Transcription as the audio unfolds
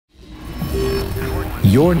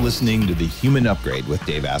You're listening to The Human Upgrade with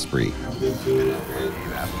Dave Asprey.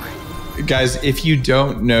 Guys, if you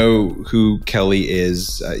don't know who Kelly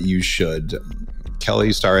is, you should.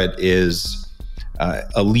 Kelly Starrett is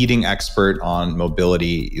a leading expert on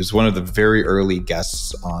mobility. He was one of the very early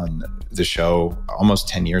guests on the show almost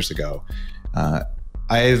 10 years ago.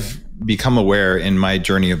 I've become aware in my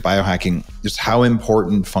journey of biohacking just how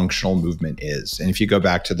important functional movement is. And if you go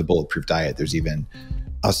back to the Bulletproof Diet, there's even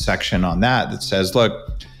a section on that says,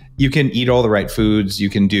 look, you can eat all the right foods, you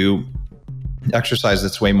can do exercise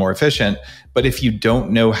that's way more efficient, but if you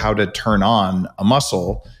don't know how to turn on a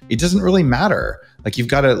muscle, it doesn't really matter. Like, you've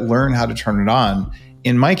got to learn how to turn it on.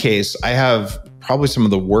 In my case, I have probably some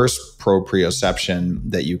of the worst proprioception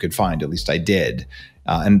that you could find, at least I did.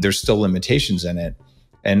 And there's still limitations in it.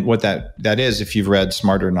 And what that is, if you've read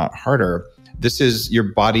Smarter, Not Harder, this is your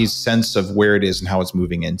body's sense of where it is and how it's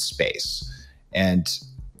moving in space. And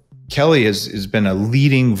Kelly has been a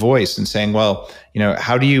leading voice in saying, well,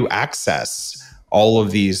 how do you access all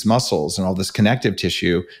of these muscles and all this connective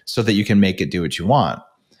tissue so that you can make it do what you want?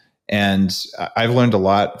 And I've learned a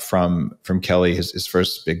lot from Kelly. His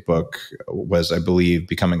first big book was, I believe,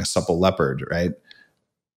 Becoming a Supple Leopard, right?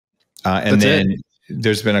 And That's then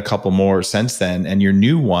there's been a couple more since then. And your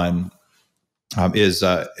new one is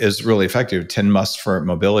really effective. 10 Musts for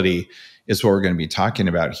Mobility is what we're going to be talking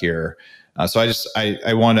about here. So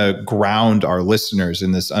I want to ground our listeners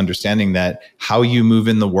in this understanding that how you move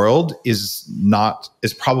in the world is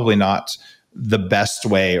probably not the best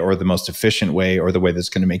way or the most efficient way or the way that's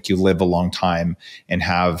going to make you live a long time and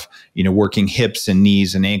have, working hips and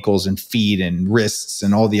knees and ankles and feet and wrists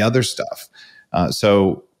and all the other stuff.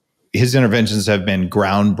 So his interventions have been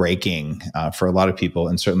groundbreaking for a lot of people,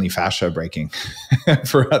 and certainly fascia breaking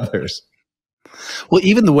for others. Well,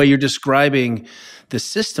 even the way you're describing the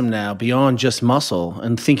system now, beyond just muscle,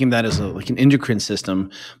 and thinking that as like an endocrine system,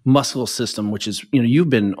 muscle system, which is, you've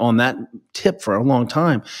been on that tip for a long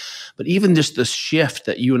time. But even just the shift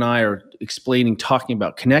that you and I are explaining, talking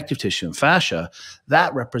about connective tissue and fascia,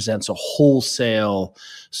 that represents a wholesale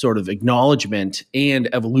sort of acknowledgement and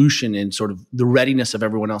evolution in sort of the readiness of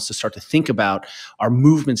everyone else to start to think about our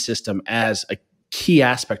movement system as a key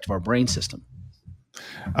aspect of our brain system.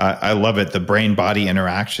 I love it. The brain-body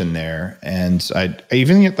interaction there. And I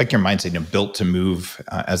even like your mindset, Built to Move,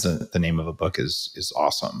 as the name of a book is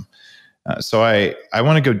awesome. So I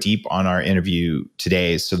want to go deep on our interview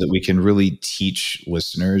today so that we can really teach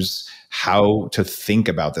listeners how to think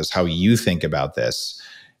about this, how you think about this,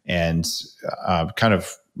 and kind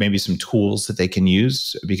of maybe some tools that they can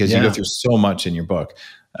use, because you go through so much in your book.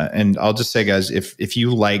 And I'll just say, guys, if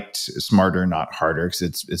you liked Smarter, Not Harder, because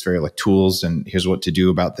it's very like tools and here's what to do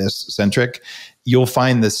about this centric, you'll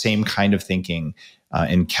find the same kind of thinking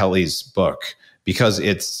in Kelly's book, because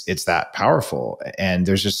it's that powerful. And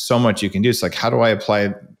there's just so much you can do. It's like, how do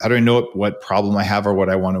I know what problem I have or what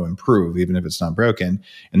I want to improve, even if it's not broken?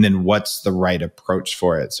 And then what's the right approach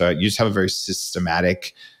for it? So you just have a very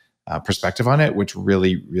systematic perspective on it, which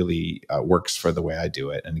really, really works for the way I do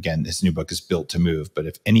it. And again, this new book is Built to Move, but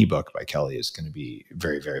if any book by Kelly is going to be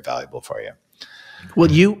very, very valuable for you. Well,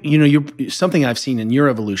 you're something I've seen in your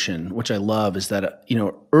evolution, which I love, is that,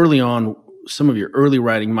 early on, some of your early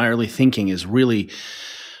writing, my early thinking is really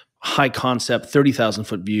high concept, 30,000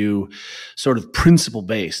 foot view, sort of principle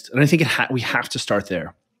based. And I think we have to start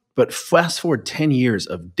there. But fast forward 10 years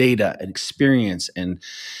of data and experience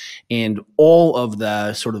and all of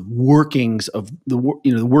the sort of workings of the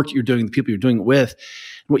work you're doing, the people you're doing it with,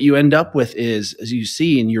 what you end up with is, as you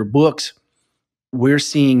see in your books, we're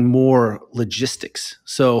seeing more logistics.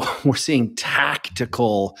 So we're seeing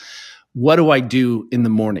tactical, what do I do in the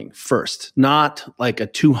morning first? Not like a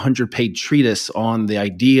 200-page treatise on the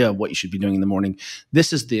idea of what you should be doing in the morning.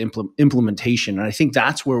 This is the implementation. And I think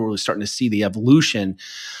that's where we're starting to see the evolution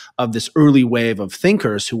of this early wave of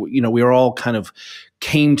thinkers who, we are all kind of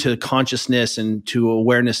came to consciousness and to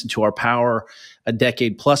awareness and to our power a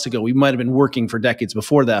decade plus ago. We might have been working for decades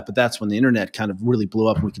before that, but that's when the internet kind of really blew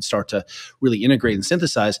up and we could start to really integrate and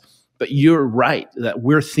synthesize. But you're right that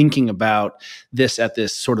we're thinking about this at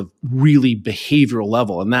this sort of really behavioral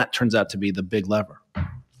level, and that turns out to be the big lever.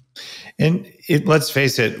 And let's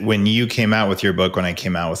face it, when you came out with your book, when I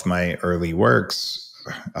came out with my early works,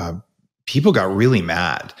 people got really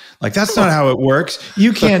mad. Like, that's not how it works.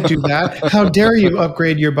 You can't do that. How dare you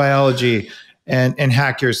upgrade your biology and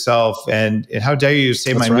hack yourself? And how dare you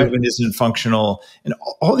say my movement isn't functional, and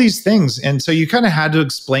all these things. And so you kind of had to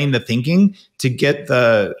explain the thinking to get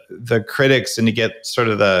the critics and to get sort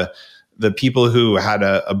of the people who had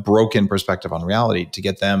a broken perspective on reality, to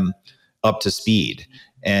get them up to speed.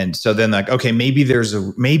 And so then like, okay, maybe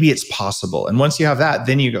it's possible. And once you have that,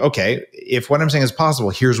 then you go, okay, if what I'm saying is possible,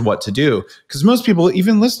 here's what to do. Because most people,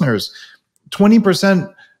 even listeners,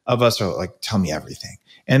 20% of us are like, tell me everything.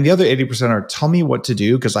 And the other 80% are, tell me what to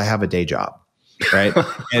do because I have a day job. Right.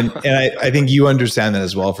 and I think you understand that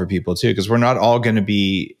as well for people too, because we're not all going to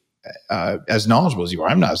be as knowledgeable as you are.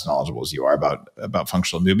 I'm not as knowledgeable as you are about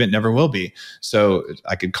functional movement, never will be. So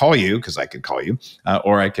I could call you because I could call you,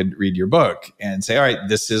 or I could read your book and say, all right,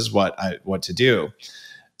 this is what to do.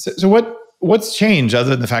 So what's changed other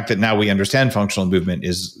than the fact that now we understand functional movement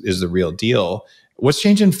is the real deal? What's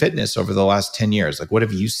changed in fitness over the last 10 years? Like, what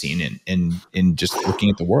have you seen in just looking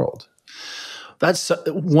at the world? That's a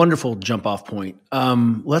wonderful jump off point.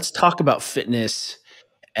 Let's talk about fitness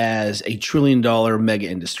as a $1 trillion mega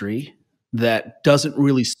industry that doesn't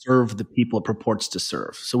really serve the people it purports to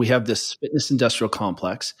serve. So we have this fitness industrial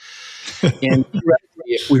complex, and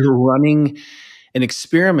we were running an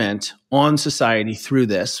experiment on society through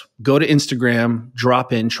this. Go to Instagram,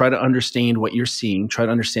 drop in, try to understand what you're seeing, try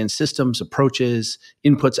to understand systems, approaches,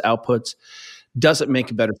 inputs, outputs. Does it make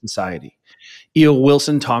a better society? E.O.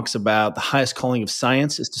 Wilson talks about the highest calling of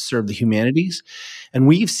science is to serve the humanities. And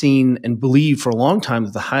we've seen and believed for a long time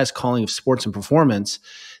that the highest calling of sports and performance,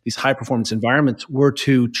 these high performance environments, were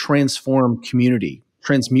to transform community,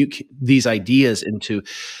 transmute these ideas into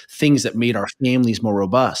things that made our families more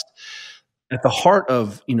robust. At the heart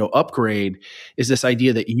of, Upgrade is this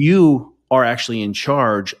idea that you are actually in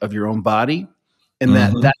charge of your own body, and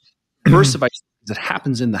that burst of that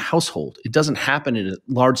happens in the household. It doesn't happen at a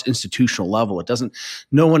large institutional level.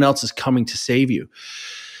 No one else is coming to save you.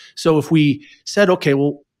 So if we said, okay,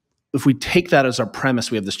 well, if we take that as our premise,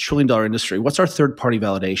 we have this $1 trillion industry. What's our third-party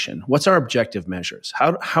validation? What's our objective measures?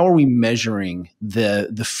 How are we measuring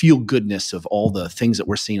the feel-goodness of all the things that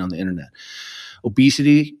we're seeing on the internet?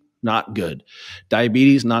 Obesity, not good.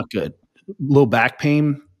 Diabetes, not good. Low back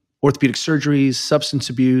pain, orthopedic surgeries, substance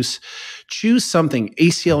abuse. Choose something,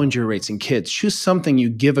 ACL injury rates in kids. Choose something you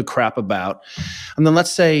give a crap about. And then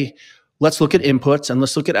let's look at inputs and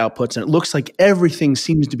let's look at outputs. And it looks like everything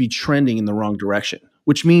seems to be trending in the wrong direction,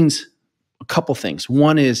 which means a couple things.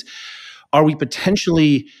 One is, are we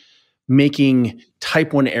potentially making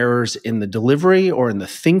type 1 errors in the delivery or in the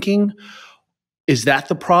thinking? Is that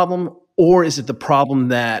the problem? Or is it the problem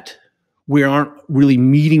that we aren't really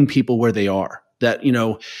meeting people where they are? That,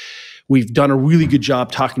 we've done a really good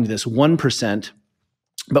job talking to this 1%,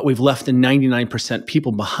 but we've left the 99%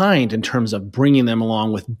 people behind in terms of bringing them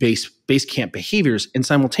along with base camp behaviors. And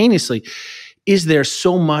simultaneously, is there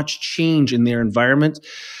so much change in their environment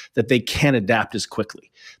that they can't adapt as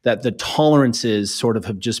quickly? That the tolerances sort of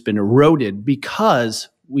have just been eroded because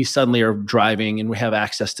we suddenly are driving and we have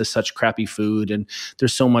access to such crappy food and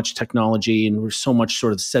there's so much technology and there's so much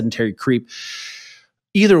sort of sedentary creep.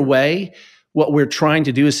 Either way, what we're trying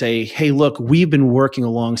to do is say, hey, look, we've been working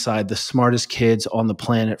alongside the smartest kids on the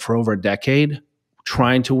planet for over a decade,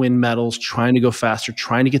 trying to win medals, trying to go faster,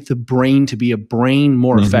 trying to get the brain to be a brain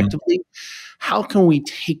more effectively. How can we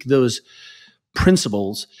take those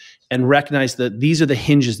principles and recognize that these are the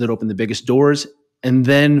hinges that open the biggest doors and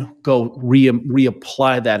then go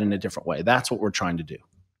reapply that in a different way? That's what we're trying to do.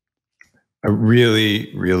 I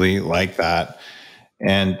really, really like that.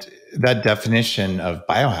 And that definition of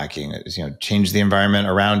biohacking is, change the environment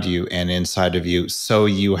around you and inside of you so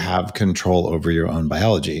you have control over your own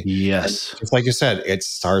biology. Yes. And just like you said, it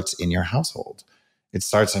starts in your household. It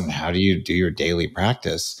starts in how do you do your daily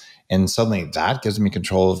practice? And suddenly that gives me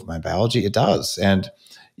control of my biology. It does. And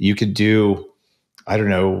you could do,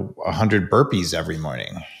 100 burpees every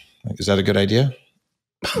morning. Is that a good idea?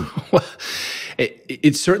 Well,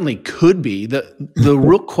 it certainly could be. The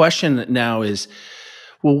real question now is,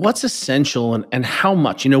 well, what's essential and how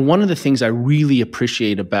much? One of the things I really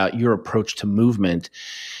appreciate about your approach to movement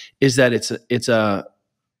is that it's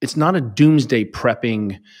not a doomsday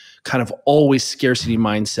prepping kind of always scarcity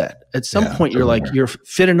mindset. At some point, you're like, you're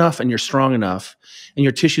fit enough and you're strong enough and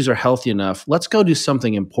your tissues are healthy enough. Let's go do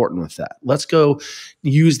something important with that. Let's go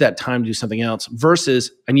use that time to do something else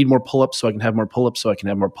versus I need more pull-ups so I can have more pull-ups so I can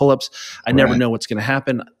have more pull-ups. I never know what's going to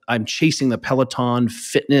happen. I'm chasing the Peloton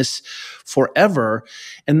fitness forever.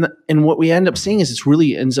 And what we end up seeing is it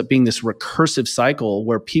really ends up being this recursive cycle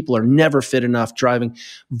where people are never fit enough driving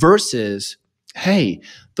versus, hey,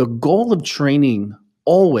 the goal of training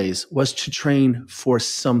always was to train for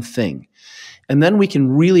something. And then we can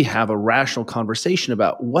really have a rational conversation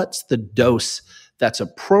about what's the dose that's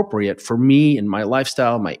appropriate for me and my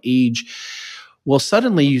lifestyle, my age. Well,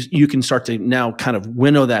 suddenly you can start to now kind of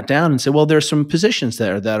winnow that down and say, well, there's some positions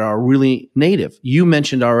there that are really native. You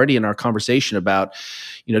mentioned already in our conversation about,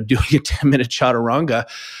 doing a 10-minute chaturanga.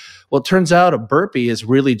 Well, it turns out a burpee is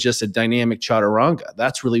really just a dynamic chaturanga.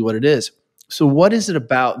 That's really what it is. So what is it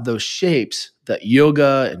about those shapes that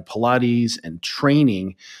yoga and Pilates and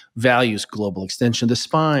training values? Global extension of the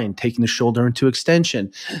spine, taking the shoulder into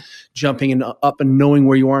extension, jumping up and knowing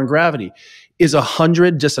where you are in gravity. Is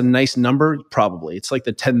 100 just a nice number? Probably. It's like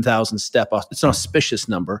the 10,000 step. It's an auspicious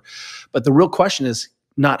number. But the real question is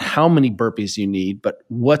not how many burpees you need, but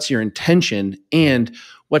what's your intention and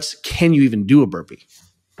can you even do a burpee?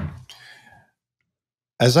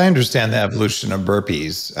 As I understand the evolution of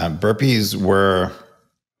burpees, burpees were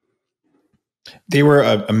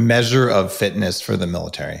a measure of fitness for the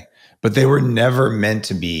military, but they were never meant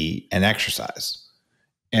to be an exercise.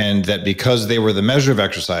 And that because they were the measure of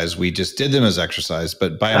exercise, we just did them as exercise.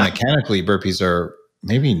 But biomechanically, burpees are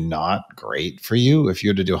maybe not great for you. If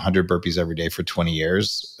you were to do 100 burpees every day for 20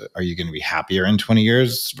 years, are you going to be happier in 20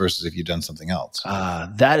 years versus if you've done something else?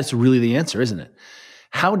 That is really the answer, isn't it?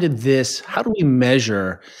 How do we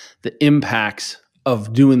measure the impacts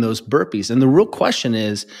of doing those burpees? And the real question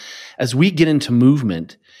is, as we get into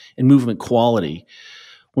movement and movement quality,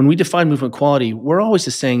 when we define movement quality, we're always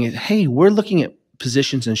just saying, hey, we're looking at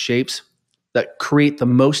positions and shapes that create the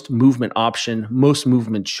most movement option, most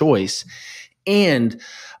movement choice, and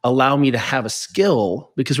allow me to have a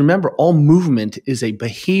skill. Because remember, all movement is a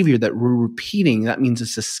behavior that we're repeating. That means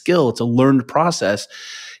it's a skill. It's a learned process.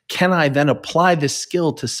 Can I then apply this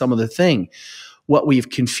skill to some other thing? What we've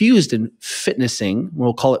confused in fitnessing,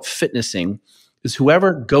 we'll call it fitnessing, is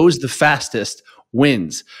whoever goes the fastest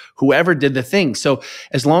wins. Whoever did the thing. So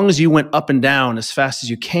as long as you went up and down as fast as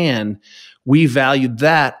you can, we valued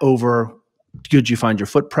that over, did you find your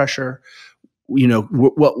foot pressure?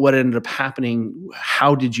 What ended up happening?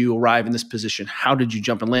 How did you arrive in this position? How did you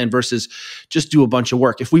jump and land versus just do a bunch of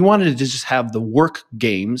work? If we wanted to just have the work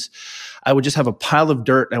games, I would just have a pile of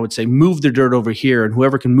dirt. And I would say, move the dirt over here. And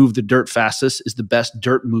whoever can move the dirt fastest is the best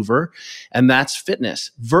dirt mover. And that's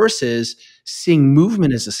fitness versus seeing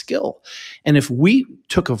movement as a skill. And if we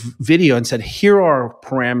took a video and said, here are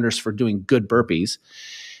parameters for doing good burpees,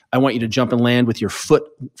 I want you to jump and land with your foot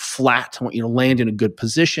flat. I want you to land in a good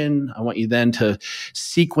position. I want you then to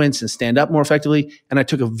sequence and stand up more effectively. And I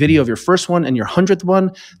took a video of your first one and your 100th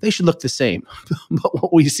one. They should look the same. But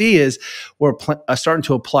what we see is we're starting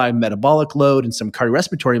to apply metabolic load and some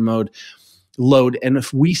cardiorespiratory load. And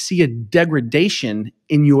if we see a degradation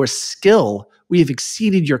in your skill, we have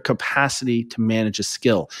exceeded your capacity to manage a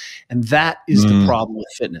skill. And that is the problem with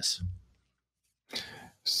fitness.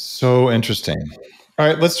 So interesting. All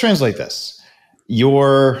right, let's translate this.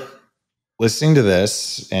 You're listening to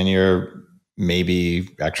this and you're maybe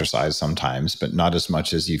exercise sometimes, but not as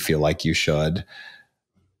much as you feel like you should.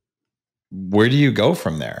 Where do you go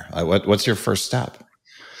from there? What's your first step?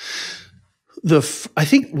 I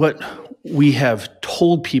think what we have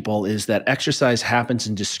told people is that exercise happens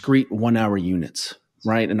in discrete 1-hour units,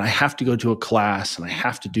 right? And I have to go to a class and I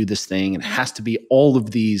have to do this thing and it has to be all of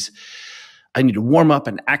these. I need to warm up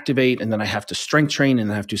and activate, and then I have to strength train, and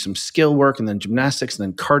then I have to do some skill work, and then gymnastics, and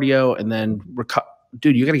then cardio, and then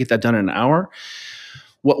dude, you got to get that done in an hour.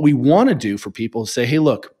 What we want to do for people is say, hey,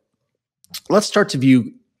 look, let's start to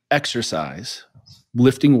view exercise,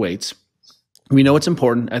 lifting weights. We know it's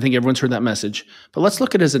important. I think everyone's heard that message, but let's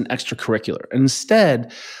look at it as an extracurricular. And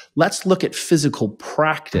instead, let's look at physical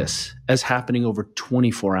practice as happening over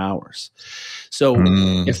 24 hours. So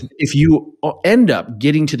if you end up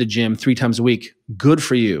getting to the gym 3 times a week, good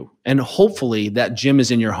for you. And hopefully that gym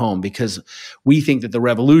is in your home, because we think that the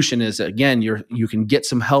revolution is, again, you can get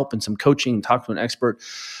some help and some coaching and talk to an expert.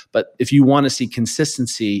 But if you want to see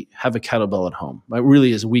consistency, have a kettlebell at home. It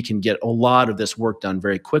really is, we can get a lot of this work done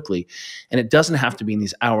very quickly. And it doesn't have to be in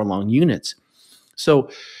these hour-long units. So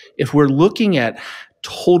if we're looking at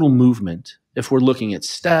total movement, if we're looking at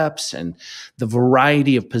steps and the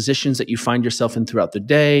variety of positions that you find yourself in throughout the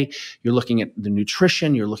day, you're looking at the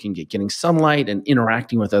nutrition, you're looking at getting sunlight and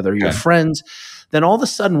interacting with your friends, then all of a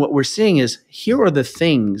sudden what we're seeing is, here are the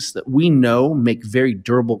things that we know make very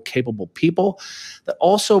durable, capable people that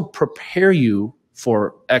also prepare you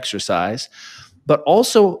for exercise. But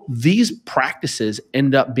also these practices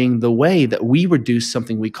end up being the way that we reduce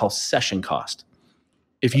something we call session cost.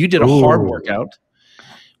 If you did a hard workout,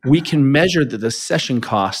 we can measure the session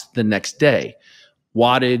cost the next day,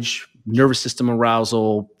 wattage, nervous system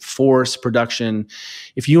arousal, force, production.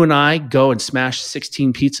 If you and I go and smash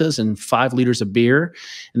 16 pizzas and 5 liters of beer,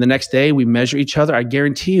 and the next day we measure each other, I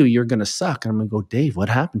guarantee you're going to suck. And I'm going to go, Dave, what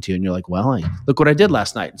happened to you? And you're like, well, look what I did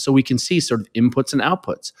last night. So we can see sort of inputs and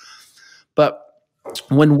outputs. But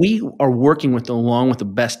when we are working along with the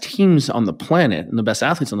best teams on the planet and the best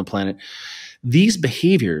athletes on the planet, these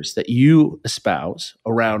behaviors that you espouse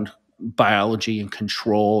around biology and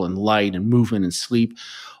control and light and movement and sleep,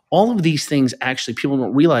 all of these things actually people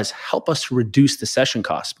don't realize help us to reduce the session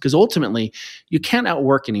costs, because ultimately you can't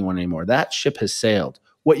outwork anyone anymore. That ship has sailed.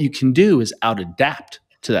 What you can do is out-adapt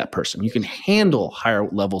to that person. You can handle higher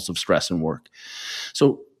levels of stress and work.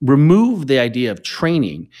 So remove the idea of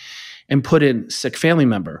training and put in sick family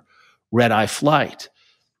member, red-eye flight,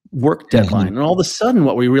 work deadline. And all of a sudden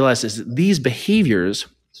what we realize is that these behaviors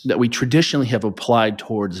that we traditionally have applied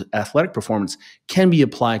towards athletic performance can be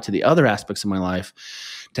applied to the other aspects of my life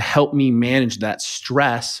to help me manage that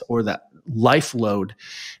stress or that life load.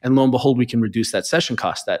 And lo and behold, we can reduce that session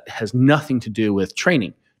cost. That has nothing to do with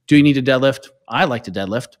training. Do you need to deadlift? I like to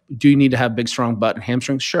deadlift. Do you need to have big, strong butt and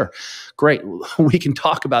hamstrings? Sure. Great. We can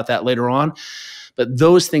talk about that later on. But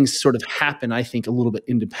those things sort of happen, I think, a little bit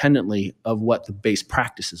independently of what the base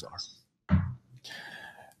practices are.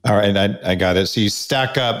 All right, I got it. So you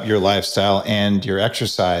stack up your lifestyle and your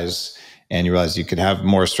exercise, and you realize you could have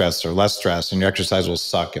more stress or less stress, and your exercise will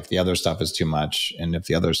suck if the other stuff is too much. And if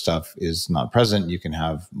the other stuff is not present, you can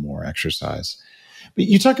have more exercise. But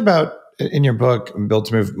you talk about, in your book, Built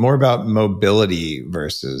to Move, more about mobility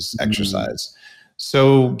versus exercise.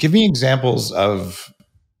 So give me examples of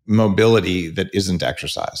mobility that isn't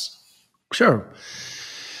exercise. Sure.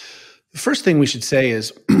 The first thing we should say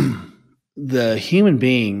is the human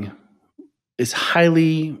being is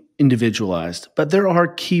highly individualized, but there are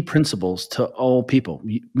key principles to all people.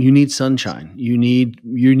 You need sunshine. You need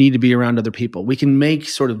to be around other people. We can make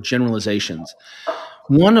sort of generalizations.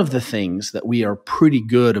 One of the things that we are pretty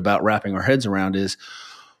good about wrapping our heads around is,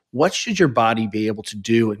 what should your body be able to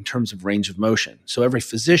do in terms of range of motion? So every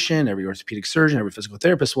physician, every orthopedic surgeon, every physical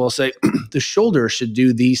therapist will say the shoulder should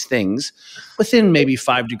do these things within maybe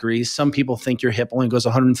 5 degrees. Some people think your hip only goes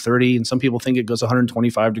 130, and some people think it goes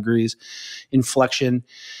 125 degrees in flexion.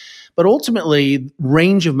 But ultimately,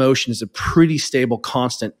 range of motion is a pretty stable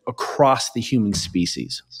constant across the human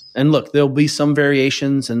species. And look, there'll be some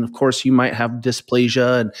variations, and of course you might have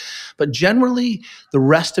dysplasia, but generally the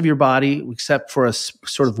rest of your body, except for a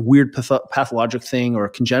sort of weird pathologic thing or a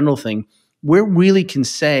congenital thing, we really can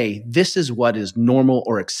say this is what is normal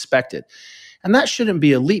or expected. And that shouldn't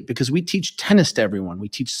be a leap, because we teach tennis to everyone. We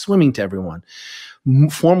teach swimming to everyone.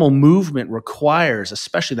 Formal movement requires,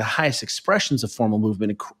 especially the highest expressions of formal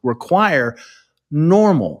movement, require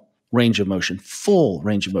normal range of motion, full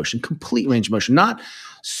range of motion, complete range of motion, not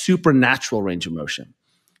supernatural range of motion.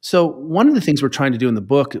 So one of the things we're trying to do in the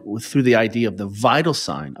book, through the idea of the vital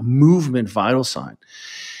sign, a movement vital sign,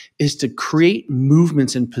 is to create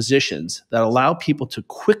movements and positions that allow people to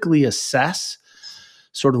quickly assess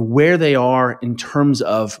sort of where they are in terms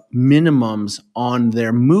of minimums on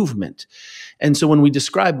their movement. And so when we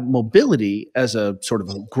describe mobility as a sort of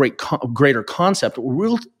a greater concept,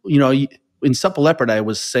 in Supple Leopard, I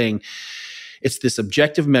was saying it's this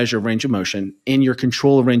objective measure of range of motion and your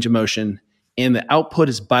control of range of motion, and the output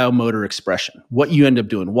is biomotor expression, what you end up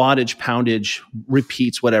doing, wattage, poundage,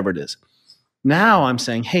 repeats, whatever it is. Now I'm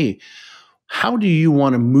saying, hey, how do you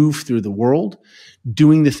want to move through the world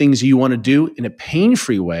doing the things you want to do in a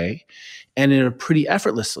pain-free way and in a pretty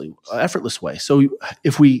effortless way? So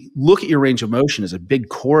if we look at your range of motion as a big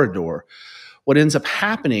corridor, what ends up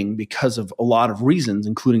happening because of a lot of reasons,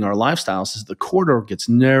 including our lifestyles, is the corridor gets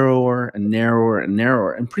narrower and narrower and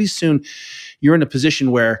narrower. And pretty soon you're in a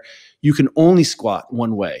position where you can only squat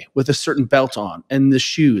one way with a certain belt on and the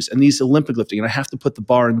shoes and these Olympic lifting, and I have to put the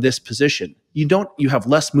bar in this position. You have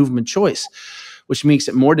less movement choice, which makes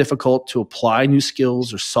it more difficult to apply new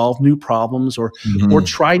skills or solve new problems or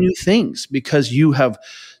try new things, because you have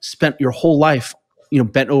spent your whole life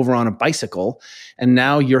bent over on a bicycle, and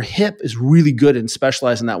now your hip is really good and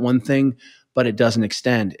specialized in that one thing, but it doesn't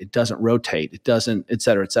extend, it doesn't rotate, it doesn't, et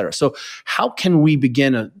cetera, et cetera. So how can we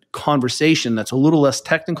begin a conversation that's a little less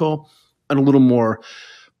technical and a little more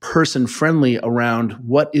person-friendly around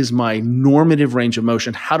what is my normative range of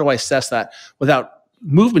motion? How do I assess that without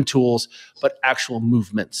movement tools, but actual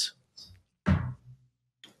movements?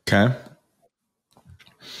 Okay.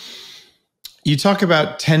 You talk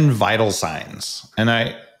about 10 vital signs, and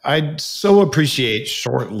I so appreciate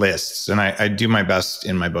short lists, and I do my best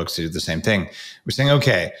in my books to do the same thing. We're saying,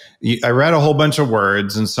 okay, I read a whole bunch of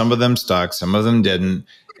words, and some of them stuck, some of them didn't.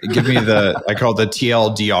 Give me I call it the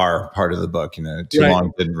TLDR part of the book, too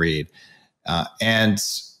long, didn't read. And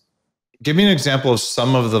give me an example of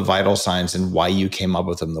some of the vital signs and why you came up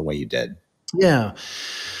with them the way you did. Yeah.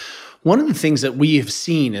 One of the things that we have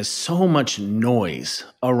seen is so much noise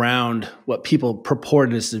around what people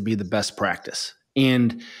purported as to be the best practice.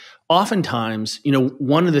 And oftentimes,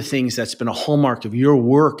 one of the things that's been a hallmark of your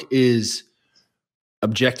work is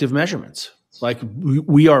objective measurements. Like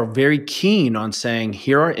we are very keen on saying,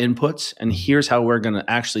 here are inputs and here's how we're going to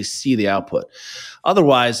actually see the output.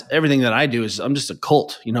 Otherwise, everything that I do is I'm just a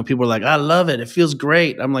cult. People are like, I love it. It feels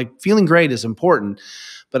great. I'm like, feeling great is important,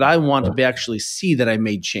 but I want to actually see that I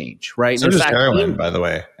made change, right? So does heroin, by the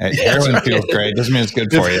way. Heroin feels great. Doesn't mean it's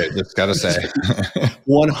good for you. Just got to say.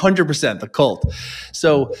 100% the cult.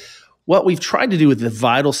 So what we've tried to do with the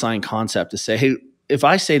vital sign concept is say, hey, if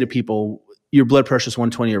I say to people, your blood pressure is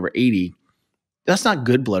 120/80, that's not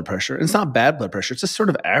good blood pressure. It's not bad blood pressure. It's just sort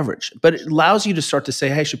of average. But it allows you to start to say,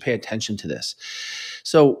 hey, I should pay attention to this.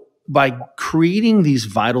 So by creating these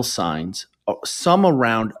vital signs, some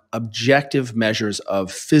around objective measures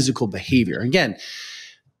of physical behavior. Again,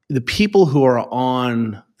 the people who are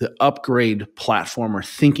on the upgrade platform or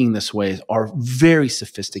thinking this way are very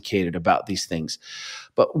sophisticated about these things.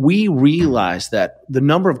 But we realize that the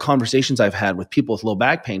number of conversations I've had with people with low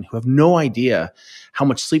back pain who have no idea how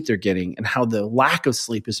much sleep they're getting and how the lack of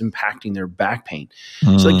sleep is impacting their back pain.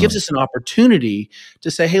 So it gives us an opportunity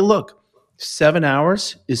to say, hey, look, 7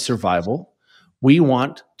 hours is survival. We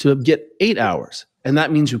want to get 8 hours. And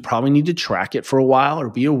that means you probably need to track it for a while or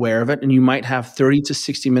be aware of it. And you might have 30 to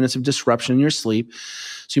 60 minutes of disruption in your sleep.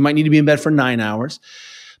 So you might need to be in bed for 9 hours.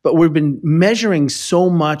 But we've been measuring so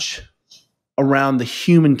much around the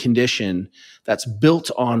human condition that's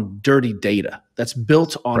built on dirty data, that's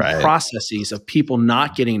built on processes of people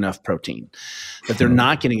not getting enough protein, that they're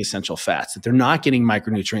not getting essential fats, that they're not getting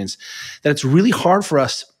micronutrients, that it's really hard for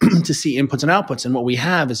us to see inputs and outputs. And what we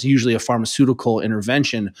have is usually a pharmaceutical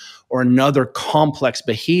intervention or another complex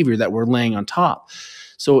behavior that we're laying on top.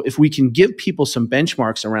 So if we can give people some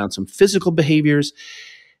benchmarks around some physical behaviors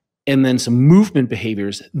and then some movement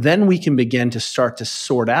behaviors, then we can begin to start to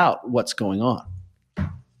sort out what's going on.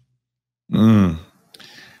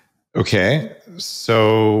 Okay.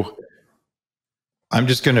 So I'm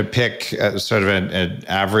just going to pick sort of an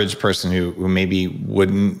average person who maybe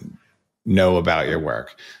wouldn't know about your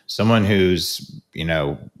work. Someone who's,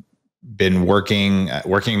 been working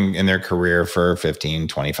in their career for 15,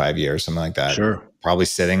 25 years, something like that. Sure. Probably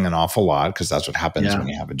sitting an awful lot because that's what happens when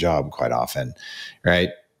you have a job quite often, right?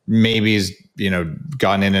 Maybe he's,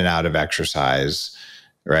 gotten in and out of exercise,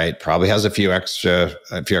 right? Probably has a few extra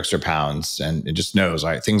pounds and it just knows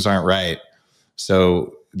things aren't right.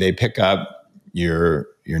 So they pick up your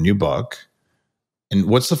new book. And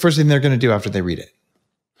what's the first thing they're going to do after they read it?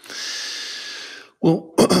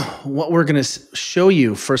 Well, what we're going to show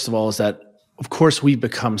you, first of all, is that, of course, we've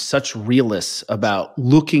become such realists about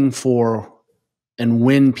looking for and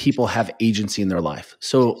when people have agency in their life.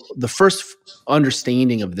 So the first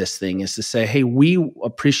understanding of this thing is to say, hey, we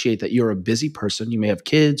appreciate that you're a busy person. You may have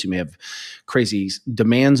kids, you may have crazy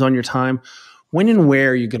demands on your time. When and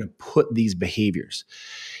where are you going to put these behaviors?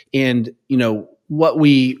 And, what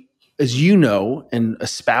we, as you know, and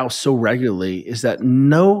espouse so regularly is that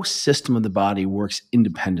no system of the body works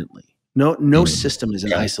independently. No system is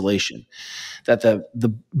in isolation. That the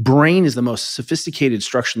brain is the most sophisticated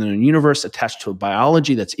structure in the universe, attached to a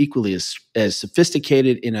biology that's equally as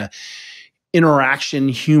sophisticated in a interaction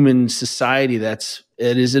human society it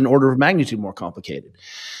is an order of magnitude more complicated.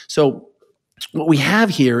 So what we have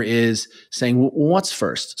here is saying, well, what's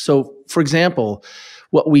first? So for example,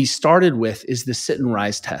 what we started with is the sit and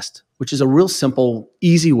rise test, which is a real simple,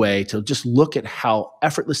 easy way to just look at how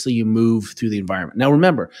effortlessly you move through the environment. Now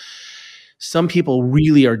remember, some people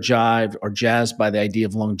really are jazzed by the idea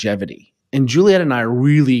of longevity. And Juliet and I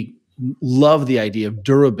really love the idea of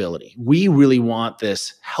durability. We really want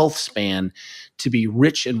this health span to be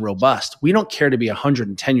rich and robust. We don't care to be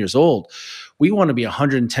 110 years old. We want to be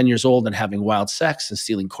 110 years old and having wild sex and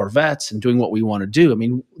stealing Corvettes and doing what we want to do. I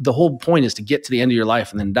mean, the whole point is to get to the end of your life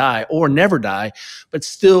and then die, or never die, but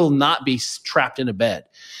still not be trapped in a bed.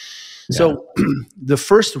 So the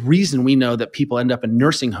first reason we know that people end up in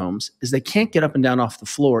nursing homes is they can't get up and down off the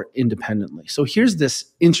floor independently. So here's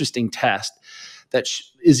this interesting test that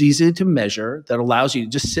is easy to measure, that allows you to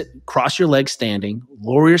just sit, cross your legs standing,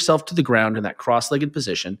 lower yourself to the ground in that cross-legged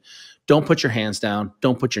position. Don't put your hands down.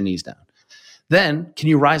 Don't put your knees down. Then, can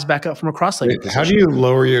you rise back up from a cross-legged position? How do you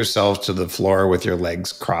lower yourself to the floor with your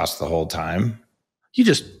legs crossed the whole time? You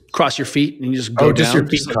just Cross your feet and you just go Oh, down. just your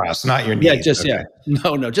feet crossed, not your knees. Yeah, just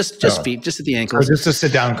no, just feet, just at the ankles. So just to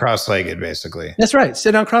sit down cross-legged, basically. That's right.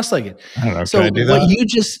 Sit down cross-legged. I don't know. So can I do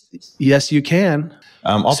that? Yes, you can.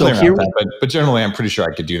 I'll play around with that, but generally, I'm pretty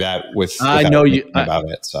sure I could do that without thinking about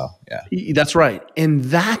it. So yeah, that's right, and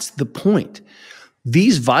that's the point.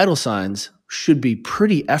 These vital signs should be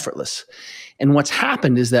pretty effortless. And what's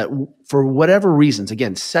happened is that for whatever reasons,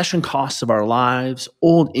 again, session costs of our lives,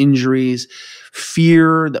 old injuries,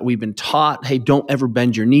 fear that we've been taught, hey, don't ever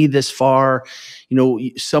bend your knee this far,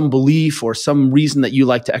 some belief or some reason that you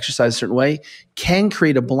like to exercise a certain way can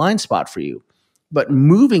create a blind spot for you. But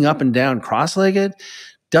moving up and down cross-legged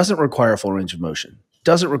doesn't require a full range of motion,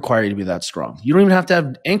 doesn't require you to be that strong. You don't even have to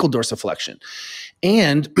have ankle dorsiflexion.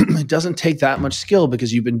 And it doesn't take that much skill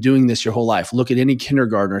because you've been doing this your whole life. Look at any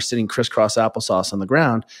kindergartner sitting crisscross applesauce on the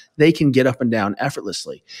ground. They can get up and down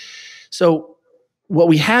effortlessly. So what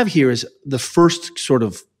we have here is the first sort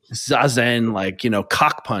of zazen,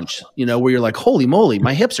 cock punch, where you're like, holy moly,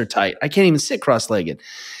 my hips are tight. I can't even sit cross-legged.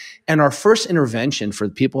 And our first intervention for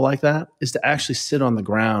people like that is to actually sit on the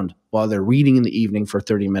ground while they're reading in the evening for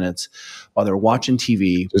 30 minutes, while they're watching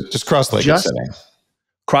TV. Just cross-legged sitting.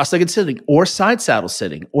 Cross-legged sitting or side saddle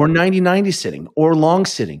sitting or 90-90 sitting or long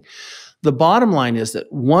sitting. The bottom line is that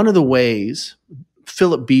one of the ways,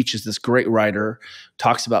 Philip Beach is this great writer,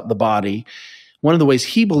 talks about the body. One of the ways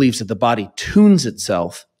he believes that the body tunes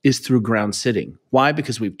itself is through ground sitting. Why?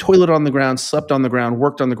 Because we've toileted on the ground, slept on the ground,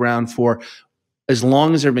 worked on the ground for as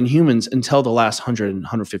long as there have been humans until the last 100 and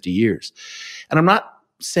 150 years. And I'm not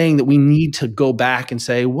saying that we need to go back and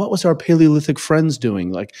say, what was our Paleolithic friends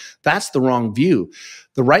doing? Like, that's the wrong view.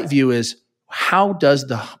 The right view is, how does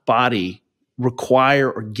the body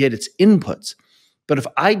require or get its inputs? But if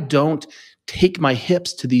I don't take my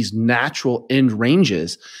hips to these natural end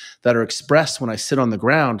ranges that are expressed when I sit on the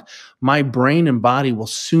ground, my brain and body will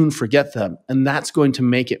soon forget them. And that's going to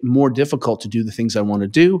make it more difficult to do the things I want to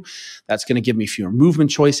do. That's going to give me fewer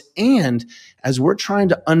movement choice. And as we're trying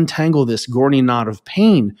to untangle this Gordian knot of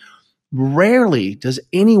pain, rarely does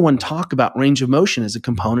anyone talk about range of motion as a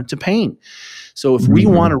component to pain. So if we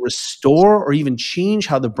want to restore or even change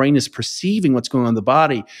how the brain is perceiving what's going on in the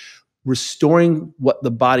body, restoring what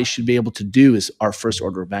the body should be able to do is our first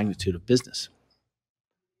order of magnitude of business.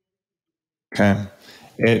 Okay.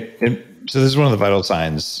 So this is one of the vital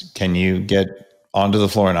signs. Can you get onto the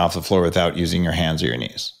floor and off the floor without using your hands or your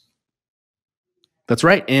knees? That's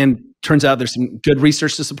right. And turns out there's some good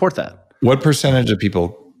research to support that. What percentage of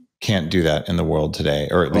people can't do that in the world today,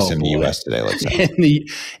 or at least in the US today, let's say?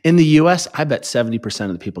 In the US, I bet 70%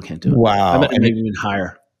 of the people can't do it. Wow. I bet maybe even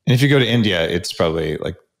higher. And if you go to India, it's probably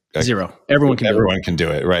like zero. Everyone can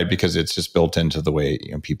do it, right? Because it's just built into the way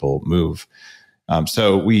people move.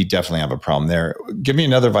 So we definitely have a problem there. Give me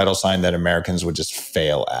another vital sign that Americans would just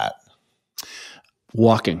fail at.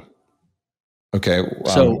 Walking. Okay.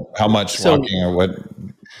 So how much walking, or what?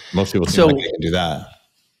 Most people seem like they can do that.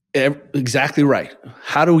 Exactly right.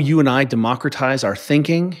 How do you and I democratize our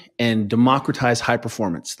thinking and democratize high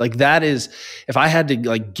performance? Like, that is, if I had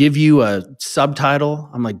to give you a subtitle,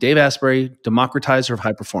 I'm like, Dave Asprey, democratizer of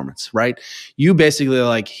high performance, right? You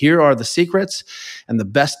basically here are the secrets and the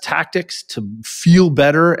best tactics to feel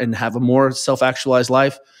better and have a more self-actualized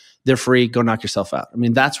life. They're free. Go knock yourself out. I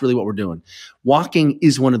mean, that's really what we're doing. Walking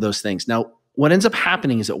is one of those things. Now, what ends up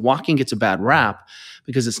happening is that walking gets a bad rap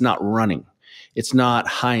because it's not running. It's not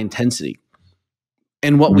high intensity.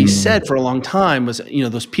 And what we said for a long time was,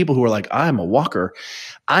 those people who were like, I'm a walker,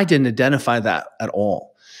 I didn't identify that at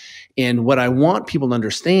all. And what I want people to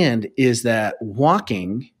understand is that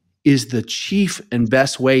walking is the chief and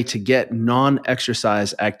best way to get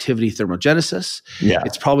non-exercise activity thermogenesis. Yeah.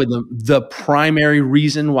 It's probably the primary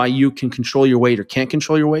reason why you can control your weight or can't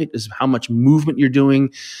control your weight is how much movement you're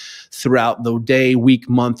doing throughout the day, week,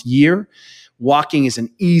 month, year. Walking is an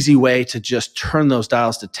easy way to just turn those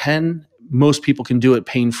dials to 10. Most people can do it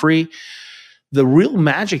pain-free. The real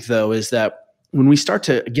magic, though, is that when we start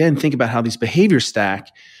to, again, think about how these behaviors stack,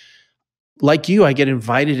 like you, I get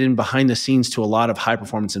invited in behind the scenes to a lot of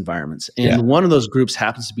high-performance environments. And one of those groups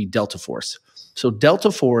happens to be Delta Force. So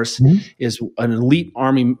Delta Force is an elite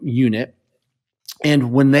Army unit.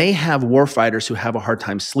 And when they have warfighters who have a hard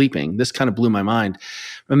time sleeping, this kind of blew my mind.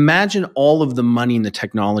 Imagine all of the money and the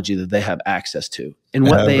technology that they have access to. And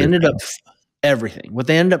what they ended up, what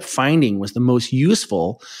they ended up finding was the most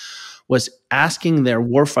useful was asking their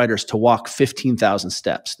warfighters to walk 15,000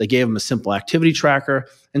 steps. They gave them a simple activity tracker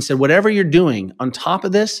and said, whatever you're doing on top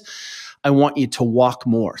of this, I want you to walk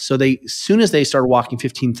more. So as soon as they started walking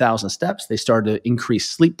 15,000 steps, they started to increase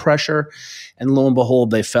sleep pressure. And lo and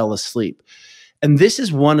behold, they fell asleep. And this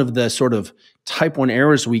is one of the sort of type 1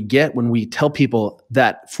 errors we get when we tell people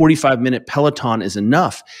that 45-minute Peloton is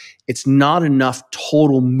enough. It's not enough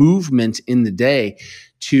total movement in the day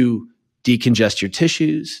to decongest your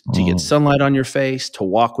tissues, to get sunlight on your face, to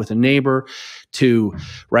walk with a neighbor, to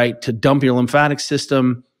dump your lymphatic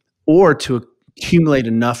system, or to accumulate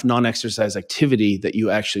enough non-exercise activity that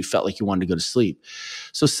you actually felt like you wanted to go to sleep.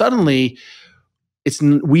 So suddenly,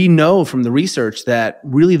 we know from the research that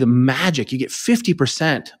really the magic, you get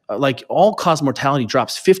 50%, like all-cause mortality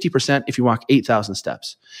drops 50% if you walk 8,000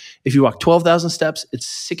 steps. If you walk 12,000 steps, it's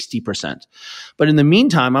 60%. But in the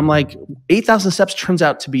meantime, I'm like, 8,000 steps turns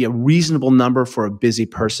out to be a reasonable number for a busy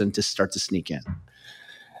person to start to sneak in.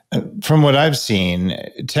 From what I've seen,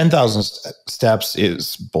 10,000 steps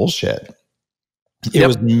is bullshit. It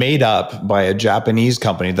was made up by a Japanese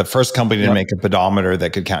company, the first company to make a pedometer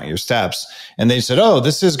that could count your steps. And they said, oh,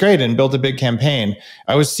 this is great, and built a big campaign.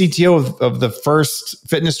 I was CTO of the first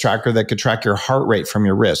fitness tracker that could track your heart rate from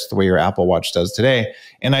your wrist, the way your Apple Watch does today.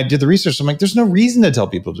 And I did the research. I'm like, there's no reason to tell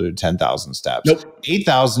people to do 10,000 steps.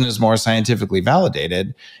 8,000 is more scientifically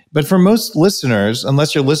validated. But for most listeners,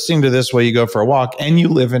 unless you're listening to this while you go for a walk and you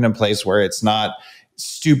live in a place where it's not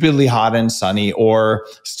stupidly hot and sunny or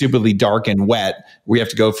stupidly dark and wet, we have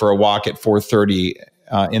to go for a walk at 4:30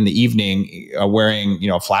 in the evening wearing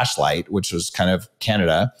a flashlight, which was kind of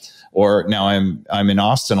Canada. Or now I'm in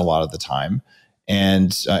Austin a lot of the time,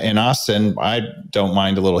 and in Austin I don't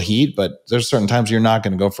mind a little heat, but there's certain times you're not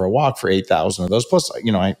going to go for a walk for 8,000 of those. Plus,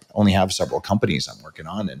 I only have several companies I'm working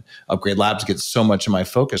on, and Upgrade Labs gets so much of my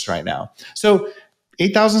focus right now. So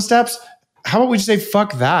 8,000 steps. How about we just say,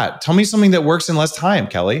 fuck that? Tell me something that works in less time,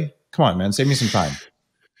 Kelly. Come on, man. Save me some time.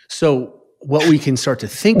 So what we can start to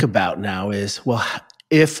think about now is, well,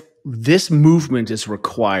 if this movement is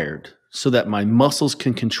required so that my muscles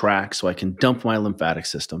can contract, so I can dump my lymphatic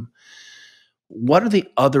system, what are the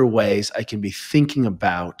other ways I can be thinking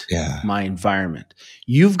about my environment?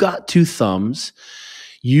 You've got 2 thumbs.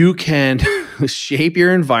 You can shape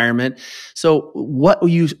your environment. So what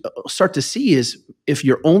you start to see is, if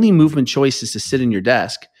your only movement choice is to sit in your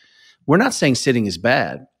desk, we're not saying sitting is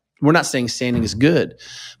bad. We're not saying standing is good.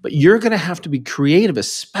 But you're going to have to be creative,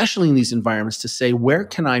 especially in these environments, to say, where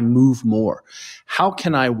can I move more? How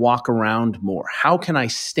can I walk around more? How can I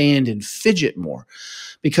stand and fidget more?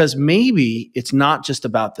 Because maybe it's not just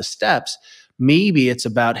about the steps. Maybe it's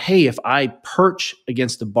about, hey, if I perch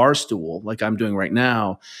against a bar stool like I'm doing right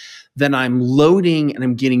now, then I'm loading and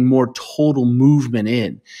I'm getting more total movement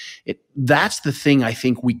in. That's the thing I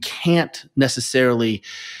think we can't necessarily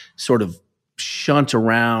sort of shunt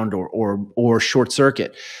around or short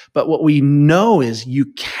circuit. But what we know is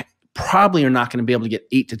you probably are not going to be able to get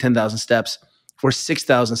 8,000 to 10,000 steps or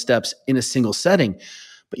 6,000 steps in a single setting.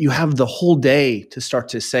 But you have the whole day to start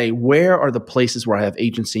to say, where are the places where I have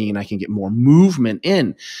agency and I can get more movement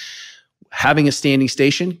in? Having a standing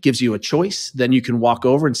station gives you a choice. Then you can walk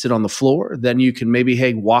over and sit on the floor. Then you can maybe,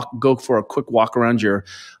 go for a quick walk around your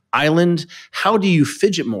island. How do you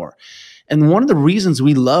fidget more? And one of the reasons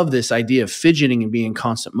we love this idea of fidgeting and being in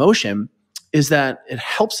constant motion is that it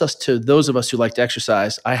helps us, to those of us who like to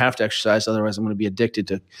exercise. I have to exercise, otherwise I'm going to be addicted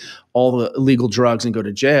to all the illegal drugs and go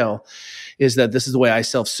to jail. Is that this is the way I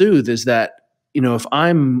self-soothe, is that, if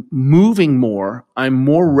I'm moving more, I'm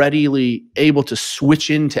more readily able to switch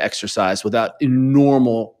into exercise without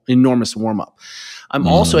enormous warm-up. I'm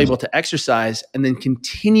also able to exercise and then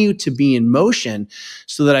continue to be in motion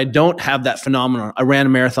so that I don't have that phenomenon. I ran a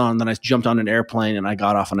marathon, then I jumped on an airplane and I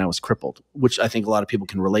got off and I was crippled, which I think a lot of people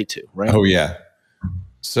can relate to, right? Oh, yeah.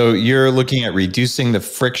 So you're looking at reducing the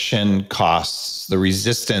friction costs, the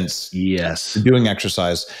resistance to doing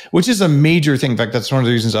exercise, which is a major thing. In fact, that's one of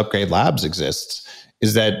the reasons Upgrade Labs exists,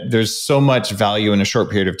 is that there's so much value in a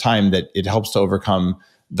short period of time that it helps to overcome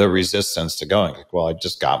the resistance to going. Like, well, I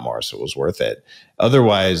just got more, so it was worth it.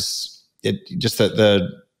 Otherwise,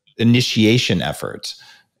 the initiation effort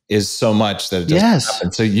is so much that it doesn't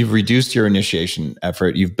happen. So you've reduced your initiation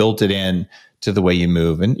effort. You've built it in to the way you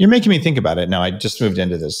move. And you're making me think about it. Now, I just moved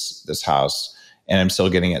into this house and I'm still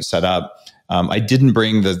getting it set up. I didn't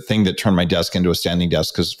bring the thing that turned my desk into a standing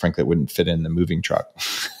desk because frankly, it wouldn't fit in the moving truck.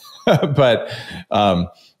 But I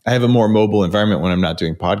have a more mobile environment when I'm not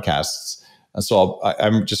doing podcasts. So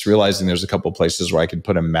I'm just realizing there's a couple places where I can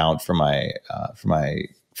put a mount for my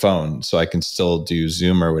phone so I can still do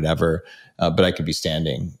Zoom or whatever, but I could be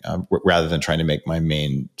standing rather than trying to make my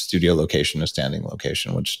main studio location a standing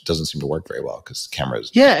location, which doesn't seem to work very well because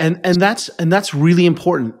cameras. Yeah, and that's really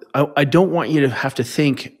important. I don't want you to have to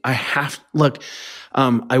think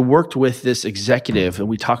I worked with this executive, and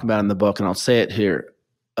we talk about it in the book, and I'll say it here,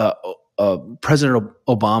 President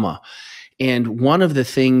Obama. And one of the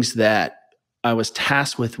things that I was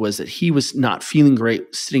tasked with was that he was not feeling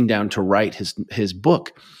great sitting down to write his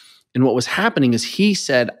book. And what was happening is he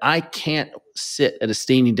said, I can't sit at a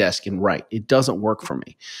standing desk and write. It doesn't work for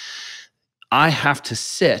me. I have to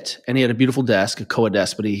sit. And he had a beautiful desk, a Koa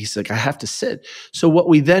desk, but he's like, I have to sit. So what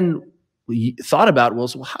we then thought about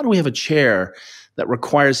was, well, how do we have a chair that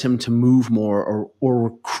requires him to move more or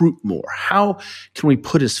recruit more? How can we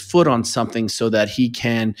put his foot on something so that he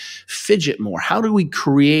can fidget more? How do we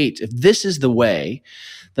create, if this is the way,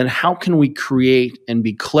 then how can we create and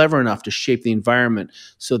be clever enough to shape the environment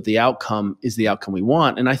so that the outcome is the outcome we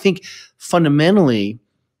want? And I think fundamentally,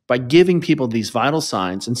 by giving people these vital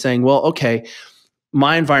signs and saying, well, okay,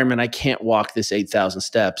 my environment, I can't walk this 8,000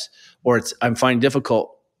 steps, or I'm finding it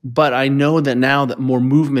difficult, but I know that now that more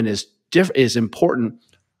movement is important.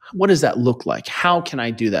 What does that look like? How can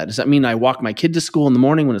I do that? Does that mean I walk my kid to school in the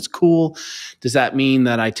morning when it's cool? Does that mean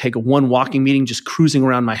that I take one walking meeting just cruising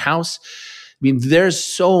around my house? I mean, there's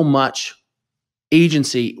so much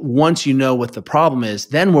agency once you know what the problem is.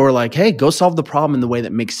 Then we're like, hey, go solve the problem in the way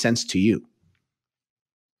that makes sense to you.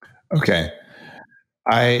 Okay.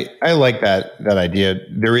 I like that idea.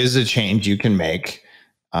 There is a change you can make,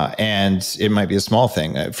 and it might be a small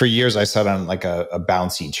thing. For years, I sat on like a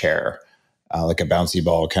bouncy chair, like a bouncy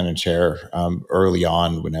ball kind of chair, early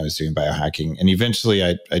on when I was doing biohacking. And eventually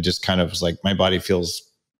I just kind of was like, my body feels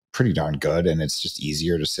pretty darn good, and it's just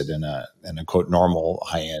easier to sit in a quote normal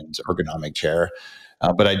high-end ergonomic chair.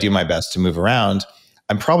 But I do my best to move around.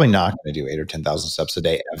 I'm probably not going to do 8,000 or 10,000 steps a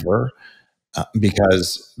day ever.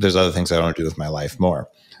 Because there's other things I don't do with my life more.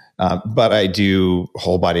 But I do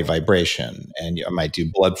whole body vibration, and I might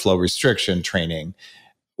do blood flow restriction training.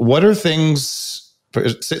 What are things,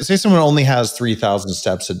 say someone only has 3,000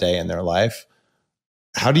 steps a day in their life.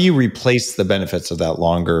 How do you replace the benefits of that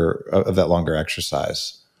longer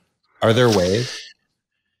exercise? Are there ways?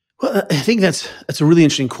 Well, I think that's a really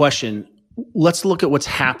interesting question. Let's look at what's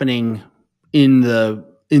happening in the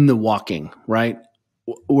walking, right?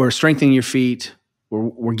 We're strengthening your feet.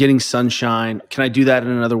 We're getting sunshine. Can I do that in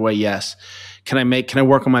another way? Yes. Can I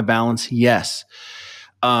work on my balance? Yes.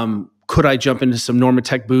 Could I jump into some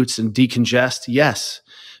Normatec boots and decongest? Yes.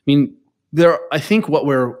 I mean, I think what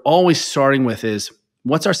we're always starting with is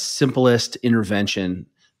what's our simplest intervention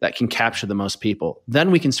that can capture the most people?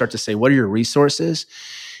 Then we can start to say, what are your resources?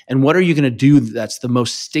 And what are you going to do that's the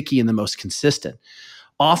most sticky and the most consistent?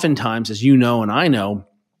 Oftentimes, as you know and I know,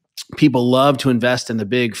 people love to invest in the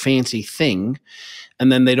big fancy thing, and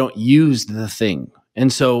then they don't use the thing.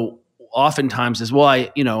 And so oftentimes as well, I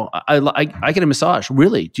get a massage.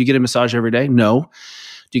 Really? Do you get a massage every day? No.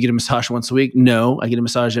 Do you get a massage once a week? No. I get a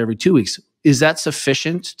massage every 2 weeks. Is that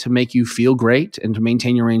sufficient to make you feel great and to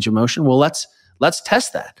maintain your range of motion? Well, let's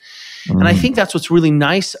test that. Mm-hmm. And I think that's what's really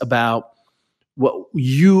nice about what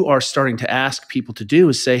you are starting to ask people to do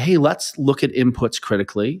is say, hey, let's look at inputs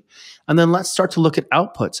critically, and then let's start to look at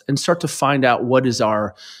outputs and start to find out what is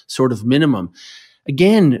our sort of minimum.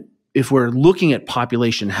 Again, if we're looking at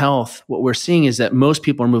population health, what we're seeing is that most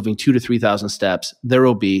people are moving 2,000 to 3,000 steps. They're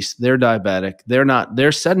obese, they're diabetic,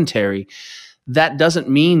 they're sedentary. That doesn't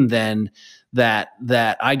mean then that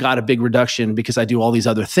I got a big reduction because I do all these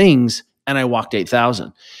other things and I walked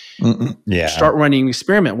 8,000. Yeah. Start running an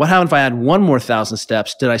experiment. What happened if I had one more 1,000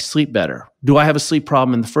 steps? Did I sleep better? Do I have a sleep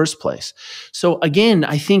problem in the first place? So again,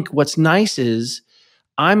 I think what's nice is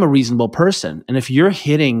I'm a reasonable person. And if you're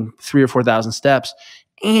hitting 3,000 or 4,000 steps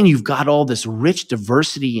and you've got all this rich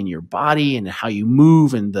diversity in your body and how you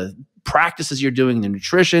move and the practices you're doing, the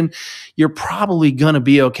nutrition, you're probably going to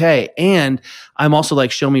be okay. And I'm also like,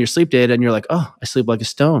 show me your sleep data. And you're like, oh, I sleep like a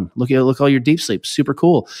stone. Look all your deep sleep. Super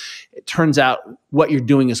cool. It turns out what you're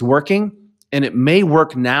doing is working, and it may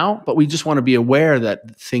work now, but we just want to be aware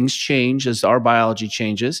that things change as our biology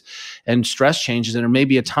changes and stress changes. And there may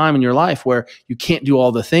be a time in your life where you can't do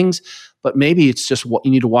all the things, but maybe it's just what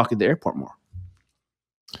you need to walk at the airport more.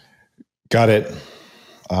 Got it.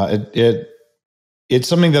 It's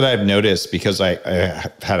something that I've noticed because I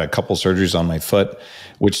had a couple surgeries on my foot,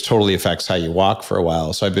 which totally affects how you walk for a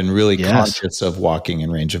while. So I've been really conscious of walking in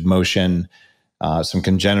range of motion, some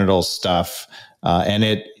congenital stuff.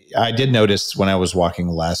 And I did notice when I was walking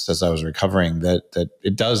less as I was recovering that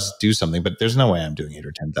it does do something, but there's no way I'm doing 8,000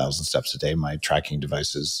 or 10,000 steps a day. My tracking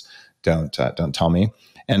devices don't tell me.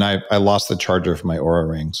 And I lost the charger for my Oura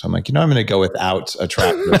ring. So I'm like, I'm going to go without a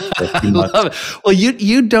tracker for a few months. I love it. Well,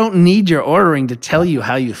 you don't need your Oura ring to tell you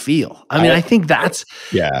how you feel. I mean, I think that's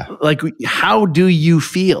like, how do you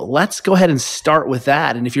feel? Let's go ahead and start with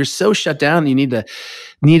that. And if you're so shut down, you need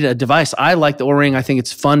a device. I like the Oura ring. I think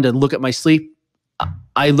it's fun to look at my sleep.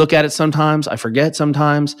 I look at it sometimes. I forget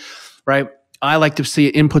sometimes, right? I like to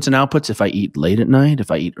see inputs and outputs. If I eat late at night,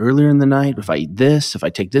 if I eat earlier in the night, if I eat this, if I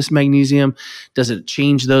take this magnesium, does it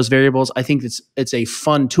change those variables? I think it's a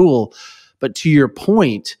fun tool. But to your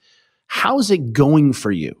point, how is it going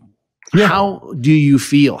for you? Yeah. How do you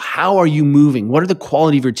feel? How are you moving? What are the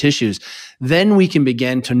quality of your tissues? Then we can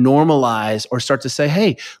begin to normalize or start to say,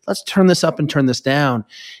 hey, let's turn this up and turn this down.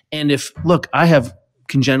 And look, I have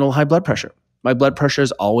congenital high blood pressure. My blood pressure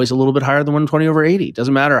is always a little bit higher than 120/80.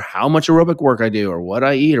 Doesn't matter how much aerobic work I do or what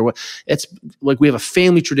I eat or what. It's like we have a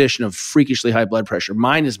family tradition of freakishly high blood pressure.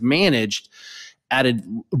 Mine is managed at a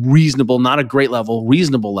reasonable, not a great level,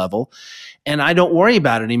 reasonable level. And I don't worry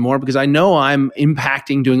about it anymore because I know I'm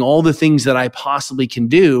impacting doing all the things that I possibly can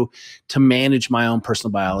do to manage my own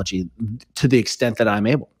personal biology to the extent that I'm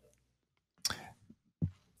able.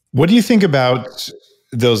 What do you think about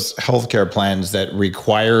those healthcare plans that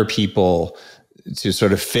require people to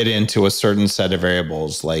sort of fit into a certain set of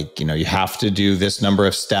variables? Like, you have to do this number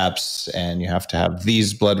of steps and you have to have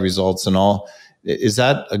these blood results and all. Is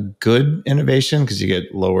that a good innovation because you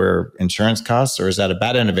get lower insurance costs, or is that a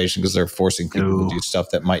bad innovation because they're forcing people to do stuff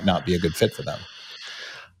that might not be a good fit for them?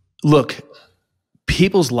 Look,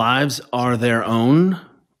 people's lives are their own,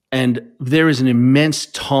 and there is an immense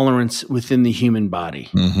tolerance within the human body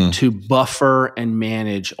to buffer and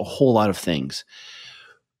manage a whole lot of things.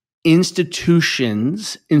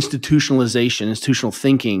 Institutions, institutionalization, institutional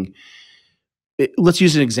thinking. Let's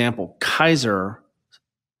use an example. Kaiser,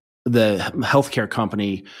 the healthcare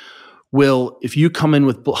company, will, if you come in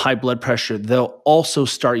with high blood pressure, they'll also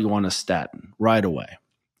start you on a statin right away.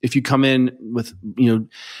 If you come in with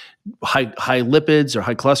high lipids or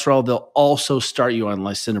high cholesterol, they'll also start you on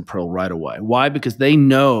lisinopril right away. Why? Because they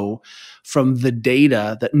know from the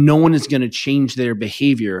data that no one is going to change their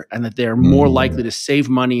behavior and that they're more likely to save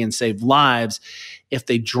money and save lives if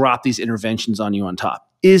they drop these interventions on you on top.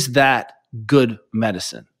 Is that good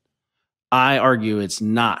medicine? I argue it's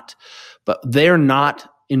not, but they're not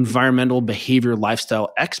environmental behavior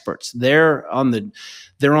lifestyle experts. They're on the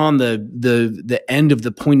end of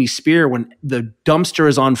the pointy spear when the dumpster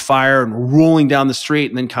is on fire and rolling down the street,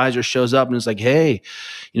 and then Kaiser shows up and is like, hey,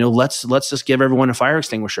 let's just give everyone a fire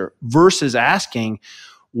extinguisher, versus asking,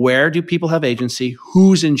 where do people have agency?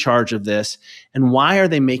 Who's in charge of this? And why are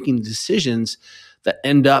they making decisions that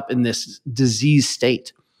end up in this disease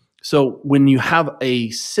state? So when you have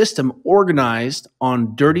a system organized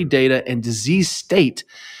on dirty data and disease state,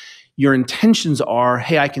 your intentions are,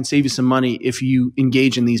 hey, I can save you some money if you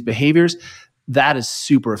engage in these behaviors. That is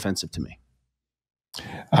super offensive to me.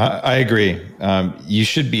 I agree. You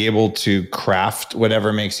should be able to craft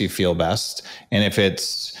whatever makes you feel best. And if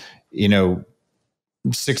it's,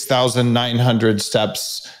 6,900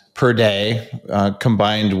 steps per day,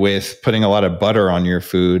 combined with putting a lot of butter on your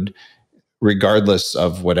food, regardless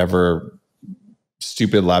of whatever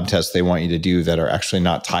stupid lab tests they want you to do that are actually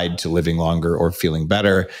not tied to living longer or feeling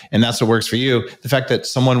better. And that's what works for you. The fact that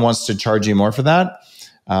someone wants to charge you more for that,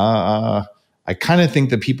 I kind of think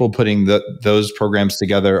the people putting those programs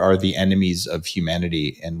together are the enemies of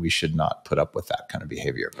humanity, and we should not put up with that kind of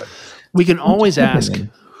behavior. But we can always ask,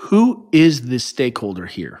 who is the stakeholder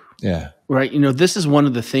here? Yeah. Right. This is one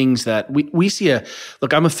of the things that we see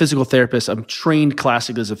look, I'm a physical therapist. I'm trained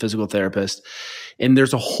classically as a physical therapist. And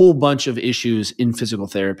there's a whole bunch of issues in physical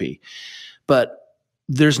therapy. But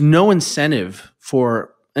there's no incentive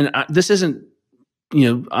for, and this isn't,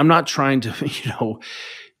 I'm not trying to,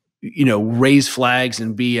 raise flags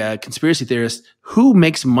and be a conspiracy theorist. Who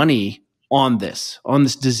makes money on this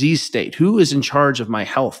disease state? Who is in charge of my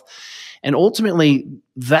health? And ultimately,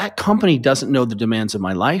 that company doesn't know the demands of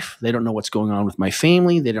my life. They don't know what's going on with my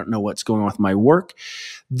family. They don't know what's going on with my work.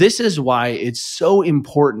 This is why it's so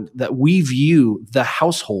important that we view the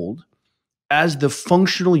household as the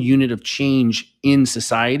functional unit of change in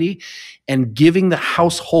society, and giving the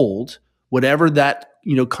household, whatever that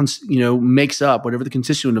makes up, whatever the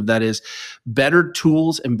constituent of that is, better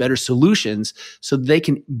tools and better solutions so they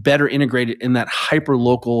can better integrate it in that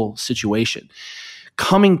hyper-local situation.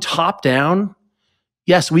 Coming top down,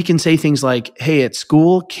 yes, we can say things like, hey, at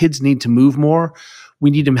school, kids need to move more. We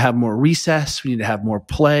need to have more recess. We need to have more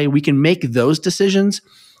play. We can make those decisions.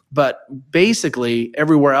 But basically,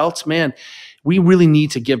 everywhere else, man, we really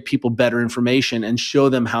need to give people better information and show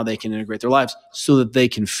them how they can integrate their lives so that they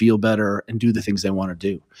can feel better and do the things they want to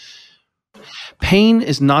do. Pain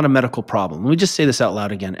is not a medical problem. Let me just say this out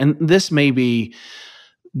loud again. And this may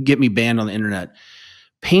get me banned on the internet.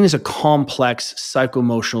 Pain is a complex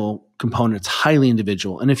psycho-emotional component. It's highly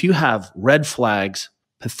individual. And if you have red flags,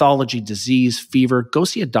 pathology, disease, fever, go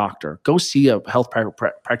see a doctor. Go see a health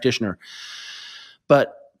practitioner.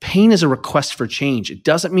 But pain is a request for change. It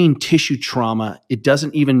doesn't mean tissue trauma. It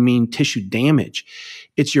doesn't even mean tissue damage.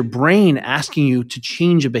 It's your brain asking you to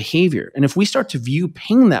change a behavior. And if we start to view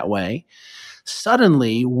pain that way,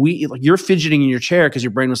 suddenly you're fidgeting in your chair because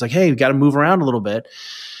your brain was like, hey, you've got to move around a little bit.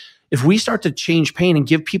 If we start to change pain and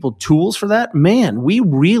give people tools for that, man, we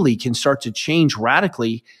really can start to change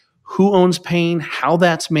radically who owns pain, how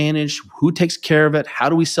that's managed, who takes care of it, how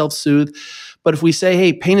do we self-soothe. But if we say,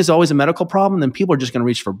 hey, pain is always a medical problem, then people are just going to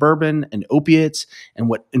reach for bourbon and opiates and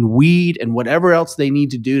weed and whatever else they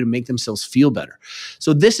need to do to make themselves feel better.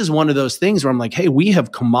 So this is one of those things where I'm like, hey, we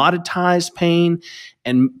have commoditized pain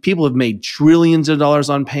and people have made trillions of dollars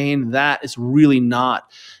on pain. That is really not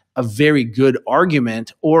a very good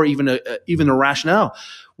argument or even a rationale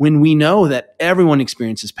when we know that everyone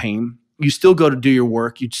experiences pain. You still go to do your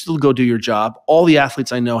work. You still go do your job. All the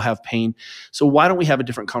athletes I know have pain. So why don't we have a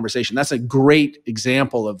different conversation? That's a great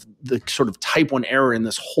example of the sort of type 1 error in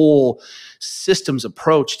this whole systems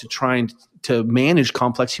approach to trying to manage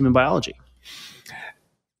complex human biology.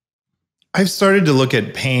 I've started to look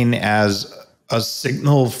at pain as a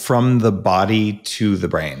signal from the body to the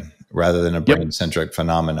brain rather than a brain-centric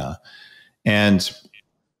phenomena. And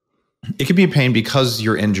it could be pain because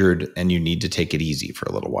you're injured and you need to take it easy for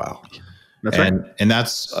a little while. That's right. And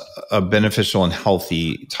that's a beneficial and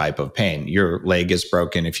healthy type of pain. Your leg is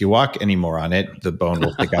broken. If you walk anymore on it, the bone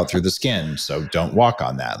will stick out through the skin. So don't walk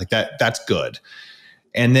on that. Like that's good.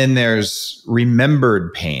 And then there's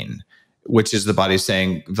remembered pain, which is the body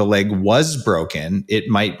saying the leg was broken. It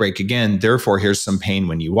might break again. Therefore, here's some pain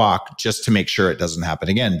when you walk just to make sure it doesn't happen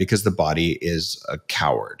again because the body is a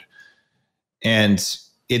coward. And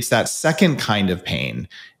it's that second kind of pain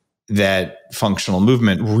that functional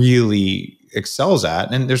movement really excels at.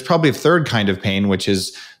 And there's probably a third kind of pain, which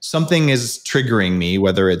is something is triggering me,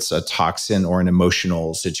 whether it's a toxin or an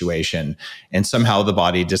emotional situation. And somehow the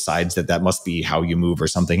body decides that that must be how you move or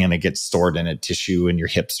something. And it gets stored in a tissue in your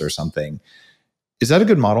hips or something. Is that a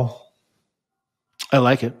good model? I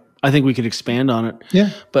like it. I think we could expand on it.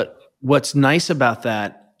 Yeah. But what's nice about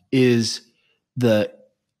that is the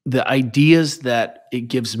ideas that it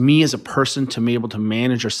gives me as a person to be able to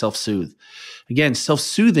manage or self-soothe. Again,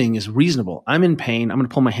 self-soothing is reasonable. I'm in pain. I'm going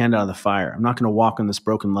to pull my hand out of the fire. I'm not going to walk on this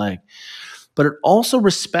broken leg. But it also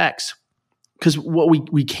respects, because what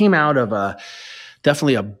we came out of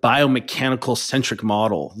definitely a biomechanical centric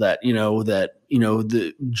model that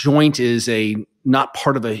the joint is not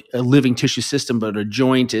part of a living tissue system, but a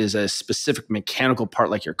joint is a specific mechanical part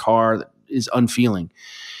like your car that is unfeeling.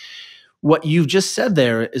 What you've just said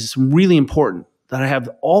there is really important, that I have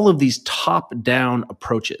all of these top-down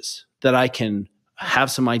approaches, that I can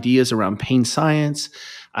have some ideas around pain science.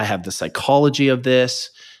 I have the psychology of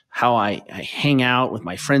this, how I hang out with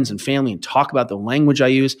my friends and family and talk about the language I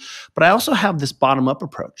use. But I also have this bottom-up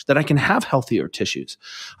approach that I can have healthier tissues.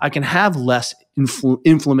 I can have less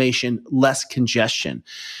inflammation, less congestion.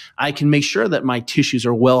 I can make sure that my tissues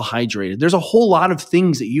are well hydrated. There's a whole lot of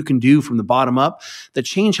things that you can do from the bottom up that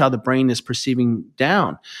change how the brain is perceiving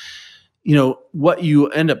down. What you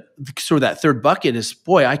end up, sort of that third bucket is,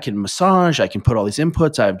 boy, I can massage, I can put all these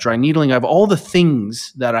inputs, I have dry needling, I have all the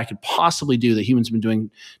things that I could possibly do that humans have been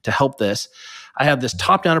doing to help this. I have this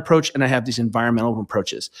top-down approach and I have these environmental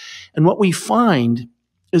approaches. And what we find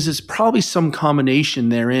is it's probably some combination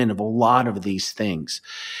therein of a lot of these things.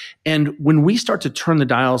 And when we start to turn the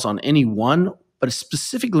dials on any one, but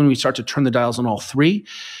specifically when we start to turn the dials on all three,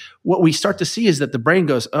 what we start to see is that the brain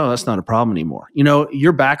goes, oh, that's not a problem anymore.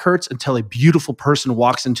 Your back hurts until a beautiful person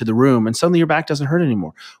walks into the room and suddenly your back doesn't hurt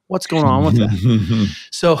anymore. What's going on with that?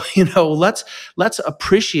 So, let's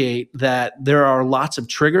appreciate that there are lots of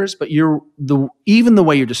triggers, but even the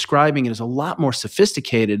way you're describing it is a lot more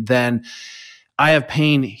sophisticated than I have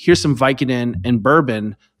pain, here's some Vicodin and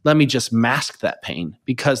bourbon, let me just mask that pain,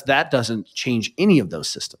 because that doesn't change any of those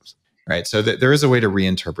systems. Right. So there is a way to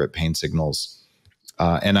reinterpret pain signals.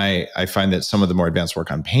 And I find that some of the more advanced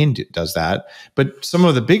work on pain does that. But some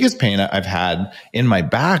of the biggest pain I've had in my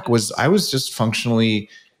back was I was just functionally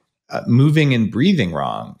moving and breathing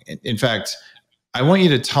wrong. In fact, I want you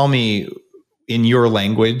to tell me in your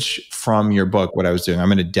language from your book what I was doing. I'm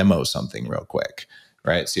going to demo something real quick,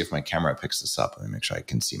 right? See if my camera picks this up. Let me make sure I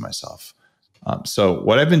can see myself. So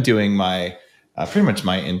what I've been doing pretty much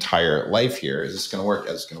my entire life here, is this going to work?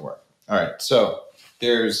 Is this going to work? All right. So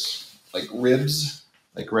there's like ribs,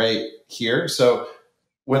 like right here. So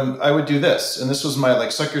when I would do this, and this was my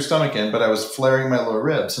like suck your stomach in, but I was flaring my lower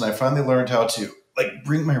ribs, and I finally learned how to like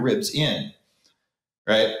bring my ribs in,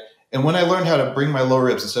 right? And when I learned how to bring my lower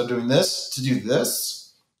ribs, instead of doing this, to do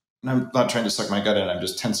this, and I'm not trying to suck my gut in, I'm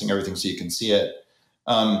just tensing everything so you can see it.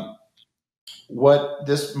 what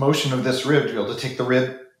this motion of this rib, to be able to take the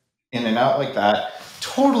rib in and out like that,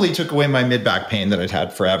 totally took away my mid back pain that I'd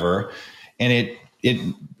had forever. And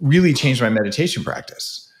it really changed my meditation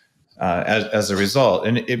practice as a result.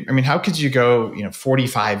 And I mean, how could you go,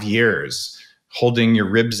 45 years holding your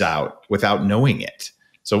ribs out without knowing it?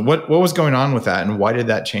 So what was going on with that, and why did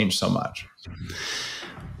that change so much?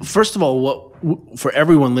 First of all, for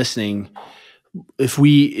everyone listening,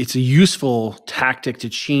 it's a useful tactic to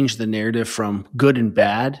change the narrative from good and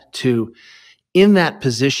bad to, in that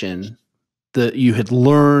position that you had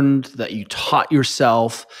learned, that you taught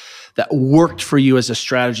yourself, that worked for you as a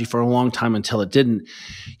strategy for a long time until it didn't,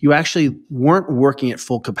 you actually weren't working at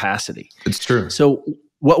full capacity. It's true. So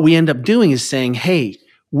what we end up doing is saying, hey,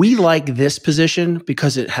 we like this position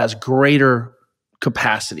because it has greater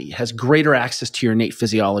capacity, has greater access to your innate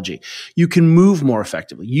physiology. You can move more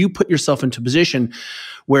effectively. You put yourself into a position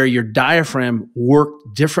where your diaphragm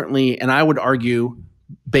worked differently, and I would argue,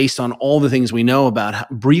 based on all the things we know about how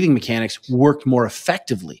breathing mechanics, worked more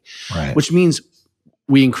effectively, right. Which means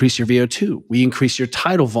we increase your VO2, we increase your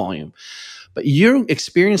tidal volume. But you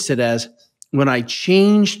experienced it as, when I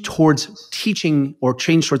changed towards teaching or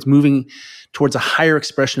changed towards moving towards a higher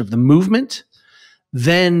expression of the movement,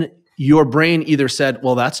 then your brain either said,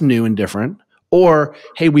 well, that's new and different, or,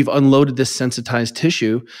 hey, we've unloaded this sensitized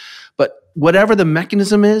tissue. But whatever the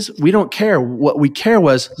mechanism is, we don't care. What we care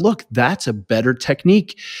was, look, that's a better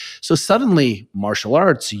technique. So suddenly martial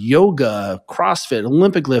arts, yoga, CrossFit,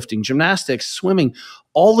 Olympic lifting, gymnastics, swimming,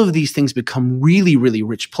 all of these things become really, really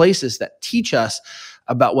rich places that teach us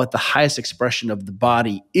about what the highest expression of the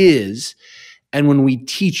body is. And when we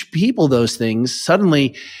teach people those things,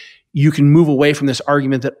 suddenly you can move away from this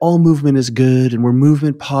argument that all movement is good and we're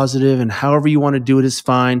movement positive and however you want to do it is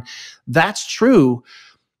fine. That's true.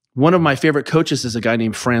 One of my favorite coaches is a guy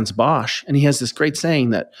named Franz Bosch, and he has this great saying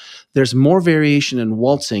that there's more variation in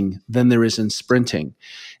waltzing than there is in sprinting.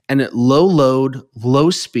 And at low load, low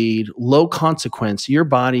speed, low consequence, your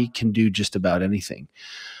body can do just about anything.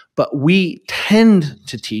 But we tend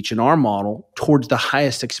to teach in our model towards the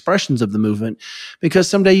highest expressions of the movement, because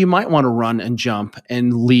someday you might want to run and jump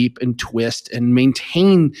and leap and twist and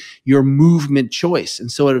maintain your movement choice.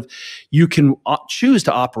 And so you can choose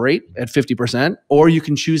to operate at 50%, or you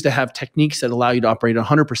can choose to have techniques that allow you to operate at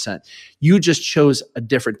 100%. You just chose a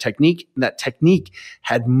different technique. And that technique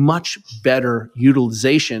had much better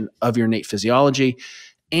utilization of your innate physiology,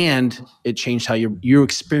 and it changed how you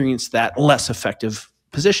experienced that less effective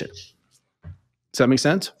position. Does that make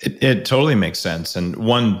sense? It totally makes sense. And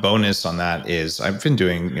one bonus on that is I've been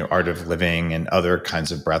doing art of living and other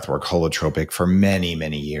kinds of breathwork, holotropic, for many,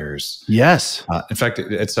 many years. Yes. In fact,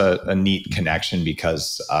 it's a neat connection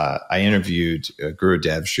because I interviewed Guru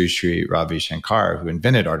Dev Sri Sri Ravi Shankar, who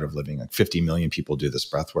invented art of living. Like 50 million people do this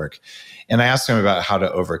breathwork. And I asked him about how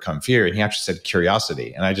to overcome fear. And he actually said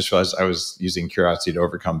curiosity. And I just realized I was using curiosity to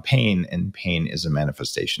overcome pain, and pain is a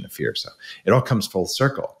manifestation of fear. So it all comes full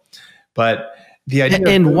circle. But the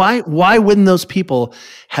idea why wouldn't those people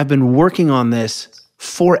have been working on this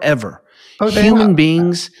forever? Human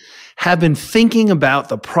beings have been thinking about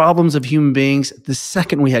the problems of human beings the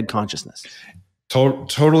second we had consciousness.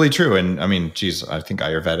 Totally true. And I mean, geez, I think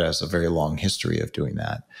Ayurveda has a very long history of doing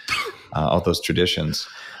that, all those traditions.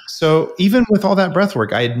 So even with all that breath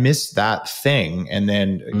work, I had missed that thing. And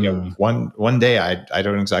then one day, I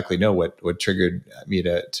don't exactly know what triggered me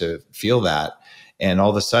to feel that. And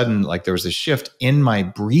all of a sudden, like, there was a shift in my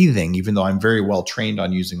breathing, even though I'm very well trained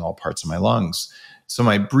on using all parts of my lungs. So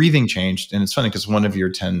my breathing changed. And it's funny because one of your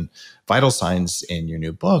 10 vital signs in your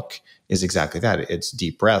new book is exactly that. It's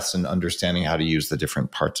deep breaths and understanding how to use the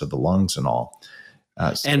different parts of the lungs and all.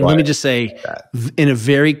 And let me just say, in a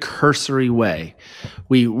very cursory way,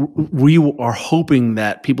 we are hoping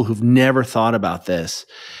that people who've never thought about this,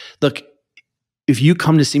 look, if you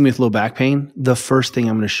come to see me with low back pain, the first thing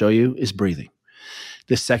I'm going to show you is breathing.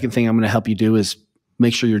 The second thing I'm going to help you do is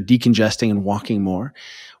make sure you're decongesting and walking more.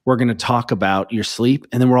 We're going to talk about your sleep,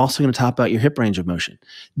 and then we're also going to talk about your hip range of motion.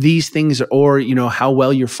 These things, or how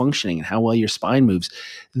well you're functioning and how well your spine moves.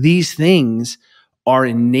 These things are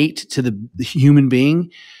innate to the human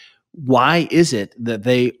being. Why is it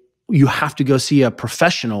that you have to go see a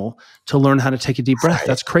professional to learn how to take a deep breath? Right.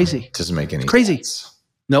 That's crazy. It doesn't make any sense.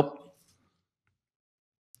 Nope.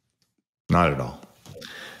 Not at all.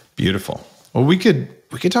 Beautiful. Well, we could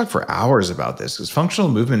talk for hours about this because functional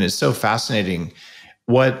movement is so fascinating.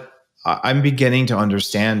 What I'm beginning to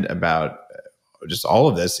understand about just all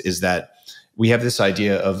of this is that we have this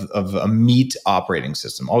idea of a meat operating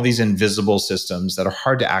system, all these invisible systems that are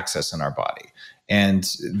hard to access in our body. And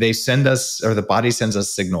they send us, or the body sends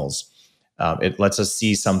us signals It lets us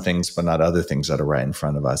see some things, but not other things that are right in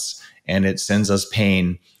front of us. And it sends us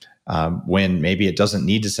pain when maybe it doesn't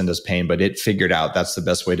need to send us pain, but it figured out that's the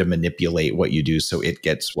best way to manipulate what you do so it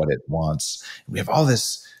gets what it wants. We have all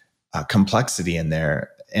this complexity in there.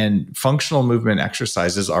 And functional movement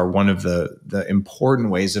exercises are one of the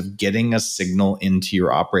important ways of getting a signal into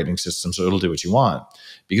your operating system so it'll do what you want.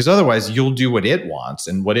 Because otherwise, you'll do what it wants.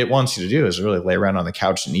 And what it wants you to do is really lay around on the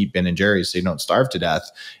couch and eat Ben and Jerry's so you don't starve to death,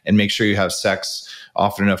 and make sure you have sex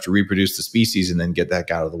often enough to reproduce the species and then get that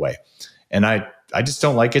out of the way. And I just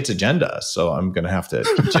don't like its agenda. So I'm going to have to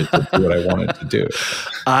teach it to do what I want it to do.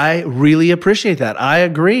 I really appreciate that. I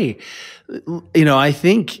agree. I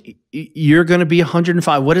think you're going to be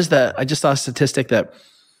 105. What is that? I just saw a statistic that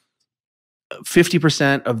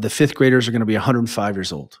 50% of the fifth graders are going to be 105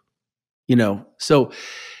 years old. So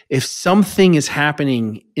if something is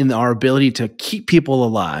happening in our ability to keep people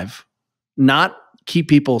alive, not keep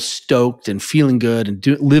people stoked and feeling good and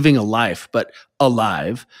living a life, but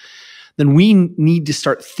alive, then we need to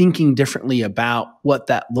start thinking differently about what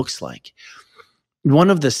that looks like. One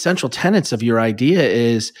of the central tenets of your idea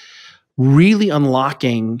is really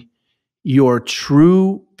unlocking your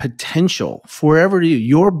true potential forever you,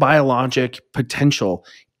 your biologic potential,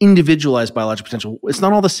 individualized biologic potential. It's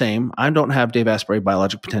not all the same. I don't have Dave Asprey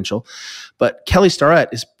biologic potential, but Kelly Starrett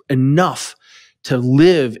is enough to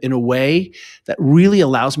live in a way that really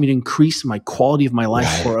allows me to increase my quality of my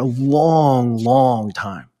life for a long, long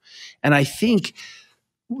time. And I think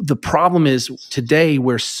the problem is today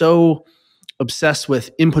we're so obsessed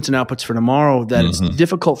with inputs and outputs for tomorrow that it's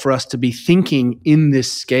difficult for us to be thinking in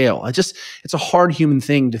this scale. It's a hard human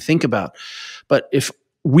thing to think about. But if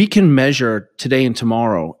we can measure today and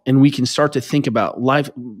tomorrow, and we can start to think about life,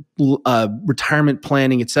 retirement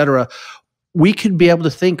planning, et cetera, we could be able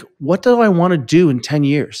to think, what do I want to do in 10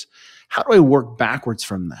 years? How do I work backwards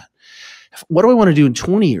from that? What do I want to do in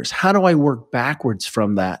 20 years? How do I work backwards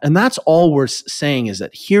from that? And that's all we're saying, is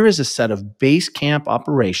that here is a set of base camp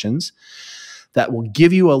operations that will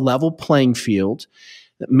give you a level playing field,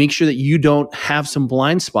 that make sure that you don't have some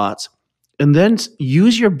blind spots, and then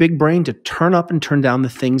use your big brain to turn up and turn down the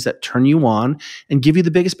things that turn you on and give you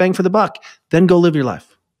the biggest bang for the buck. Then go live your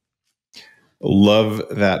life. Love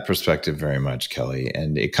that perspective very much, Kelly.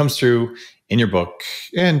 And it comes through in your book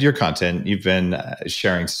and your content. You've been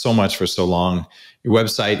sharing so much for so long. Your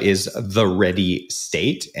website is The Ready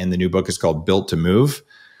State, and the new book is called Built to Move.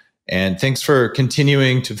 And thanks for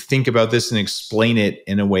continuing to think about this and explain it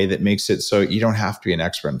in a way that makes it so you don't have to be an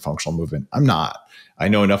expert in functional movement. I'm not. I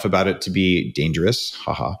know enough about it to be dangerous,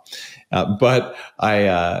 but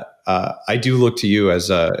I do look to you as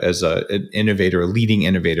an innovator, a leading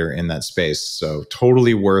innovator in that space. So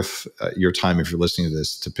totally worth your time, if you're listening to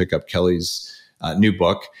this, to pick up Kelly's new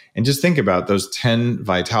book and just think about those 10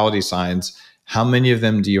 vitality signs. How many of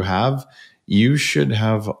them do you have? You should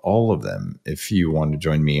have all of them if you want to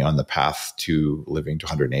join me on the path to living to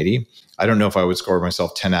 180. I don't know if I would score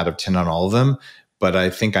myself 10 out of 10 on all of them, but I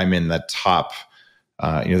think I'm in the top,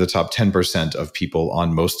 the top 10% of people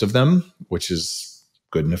on most of them, which is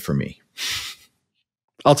good enough for me.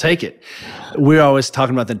 I'll take it. We're always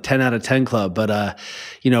talking about the 10 out of 10 club, but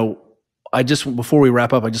before we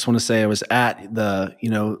wrap up, I just want to say I was at the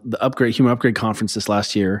Human Upgrade conference this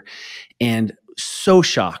last year, and so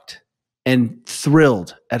shocked and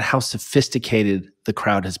thrilled at how sophisticated the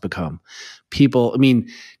crowd has become. People,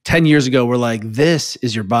 10 years ago, we're like, this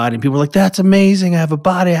is your body. And people were like, that's amazing. I have a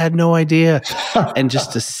body. I had no idea. And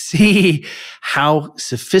just to see how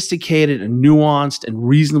sophisticated and nuanced and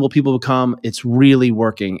reasonable people become, it's really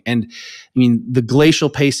working. And the glacial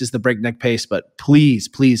pace is the breakneck pace, but please,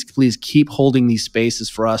 please, please keep holding these spaces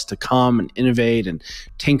for us to come and innovate and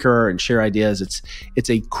tinker and share ideas. It's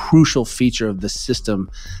a crucial feature of the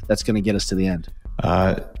system that's going to get us to the end.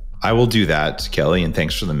 I will do that, Kelly, and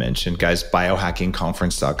thanks for the mention. Guys,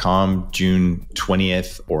 biohackingconference.com, June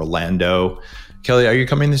 20th, Orlando. Kelly, are you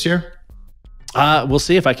coming this year? We'll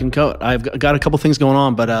see if I can go. I've got a couple things going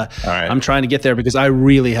on, but I'm trying to get there because I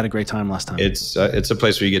really had a great time last time. It's a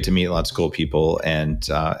place where you get to meet lots of cool people, and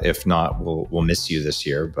if not, we'll miss you this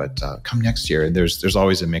year. But come next year. There's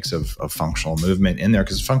always a mix of functional movement in there,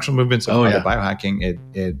 because functional movement's a part of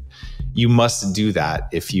biohacking. You must do that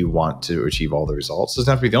if you want to achieve all the results. It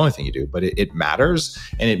doesn't have to be the only thing you do, but it matters,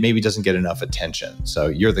 and it maybe doesn't get enough attention. So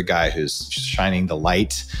you're the guy who's shining the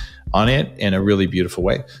light on it in a really beautiful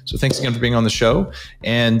way. So thanks again for being on the show.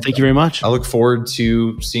 And thank you very much. I look forward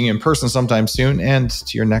to seeing you in person sometime soon, and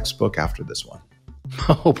to your next book after this one.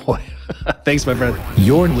 Oh boy. Thanks, my friend.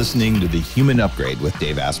 You're listening to The Human Upgrade with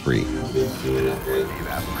Dave Asprey.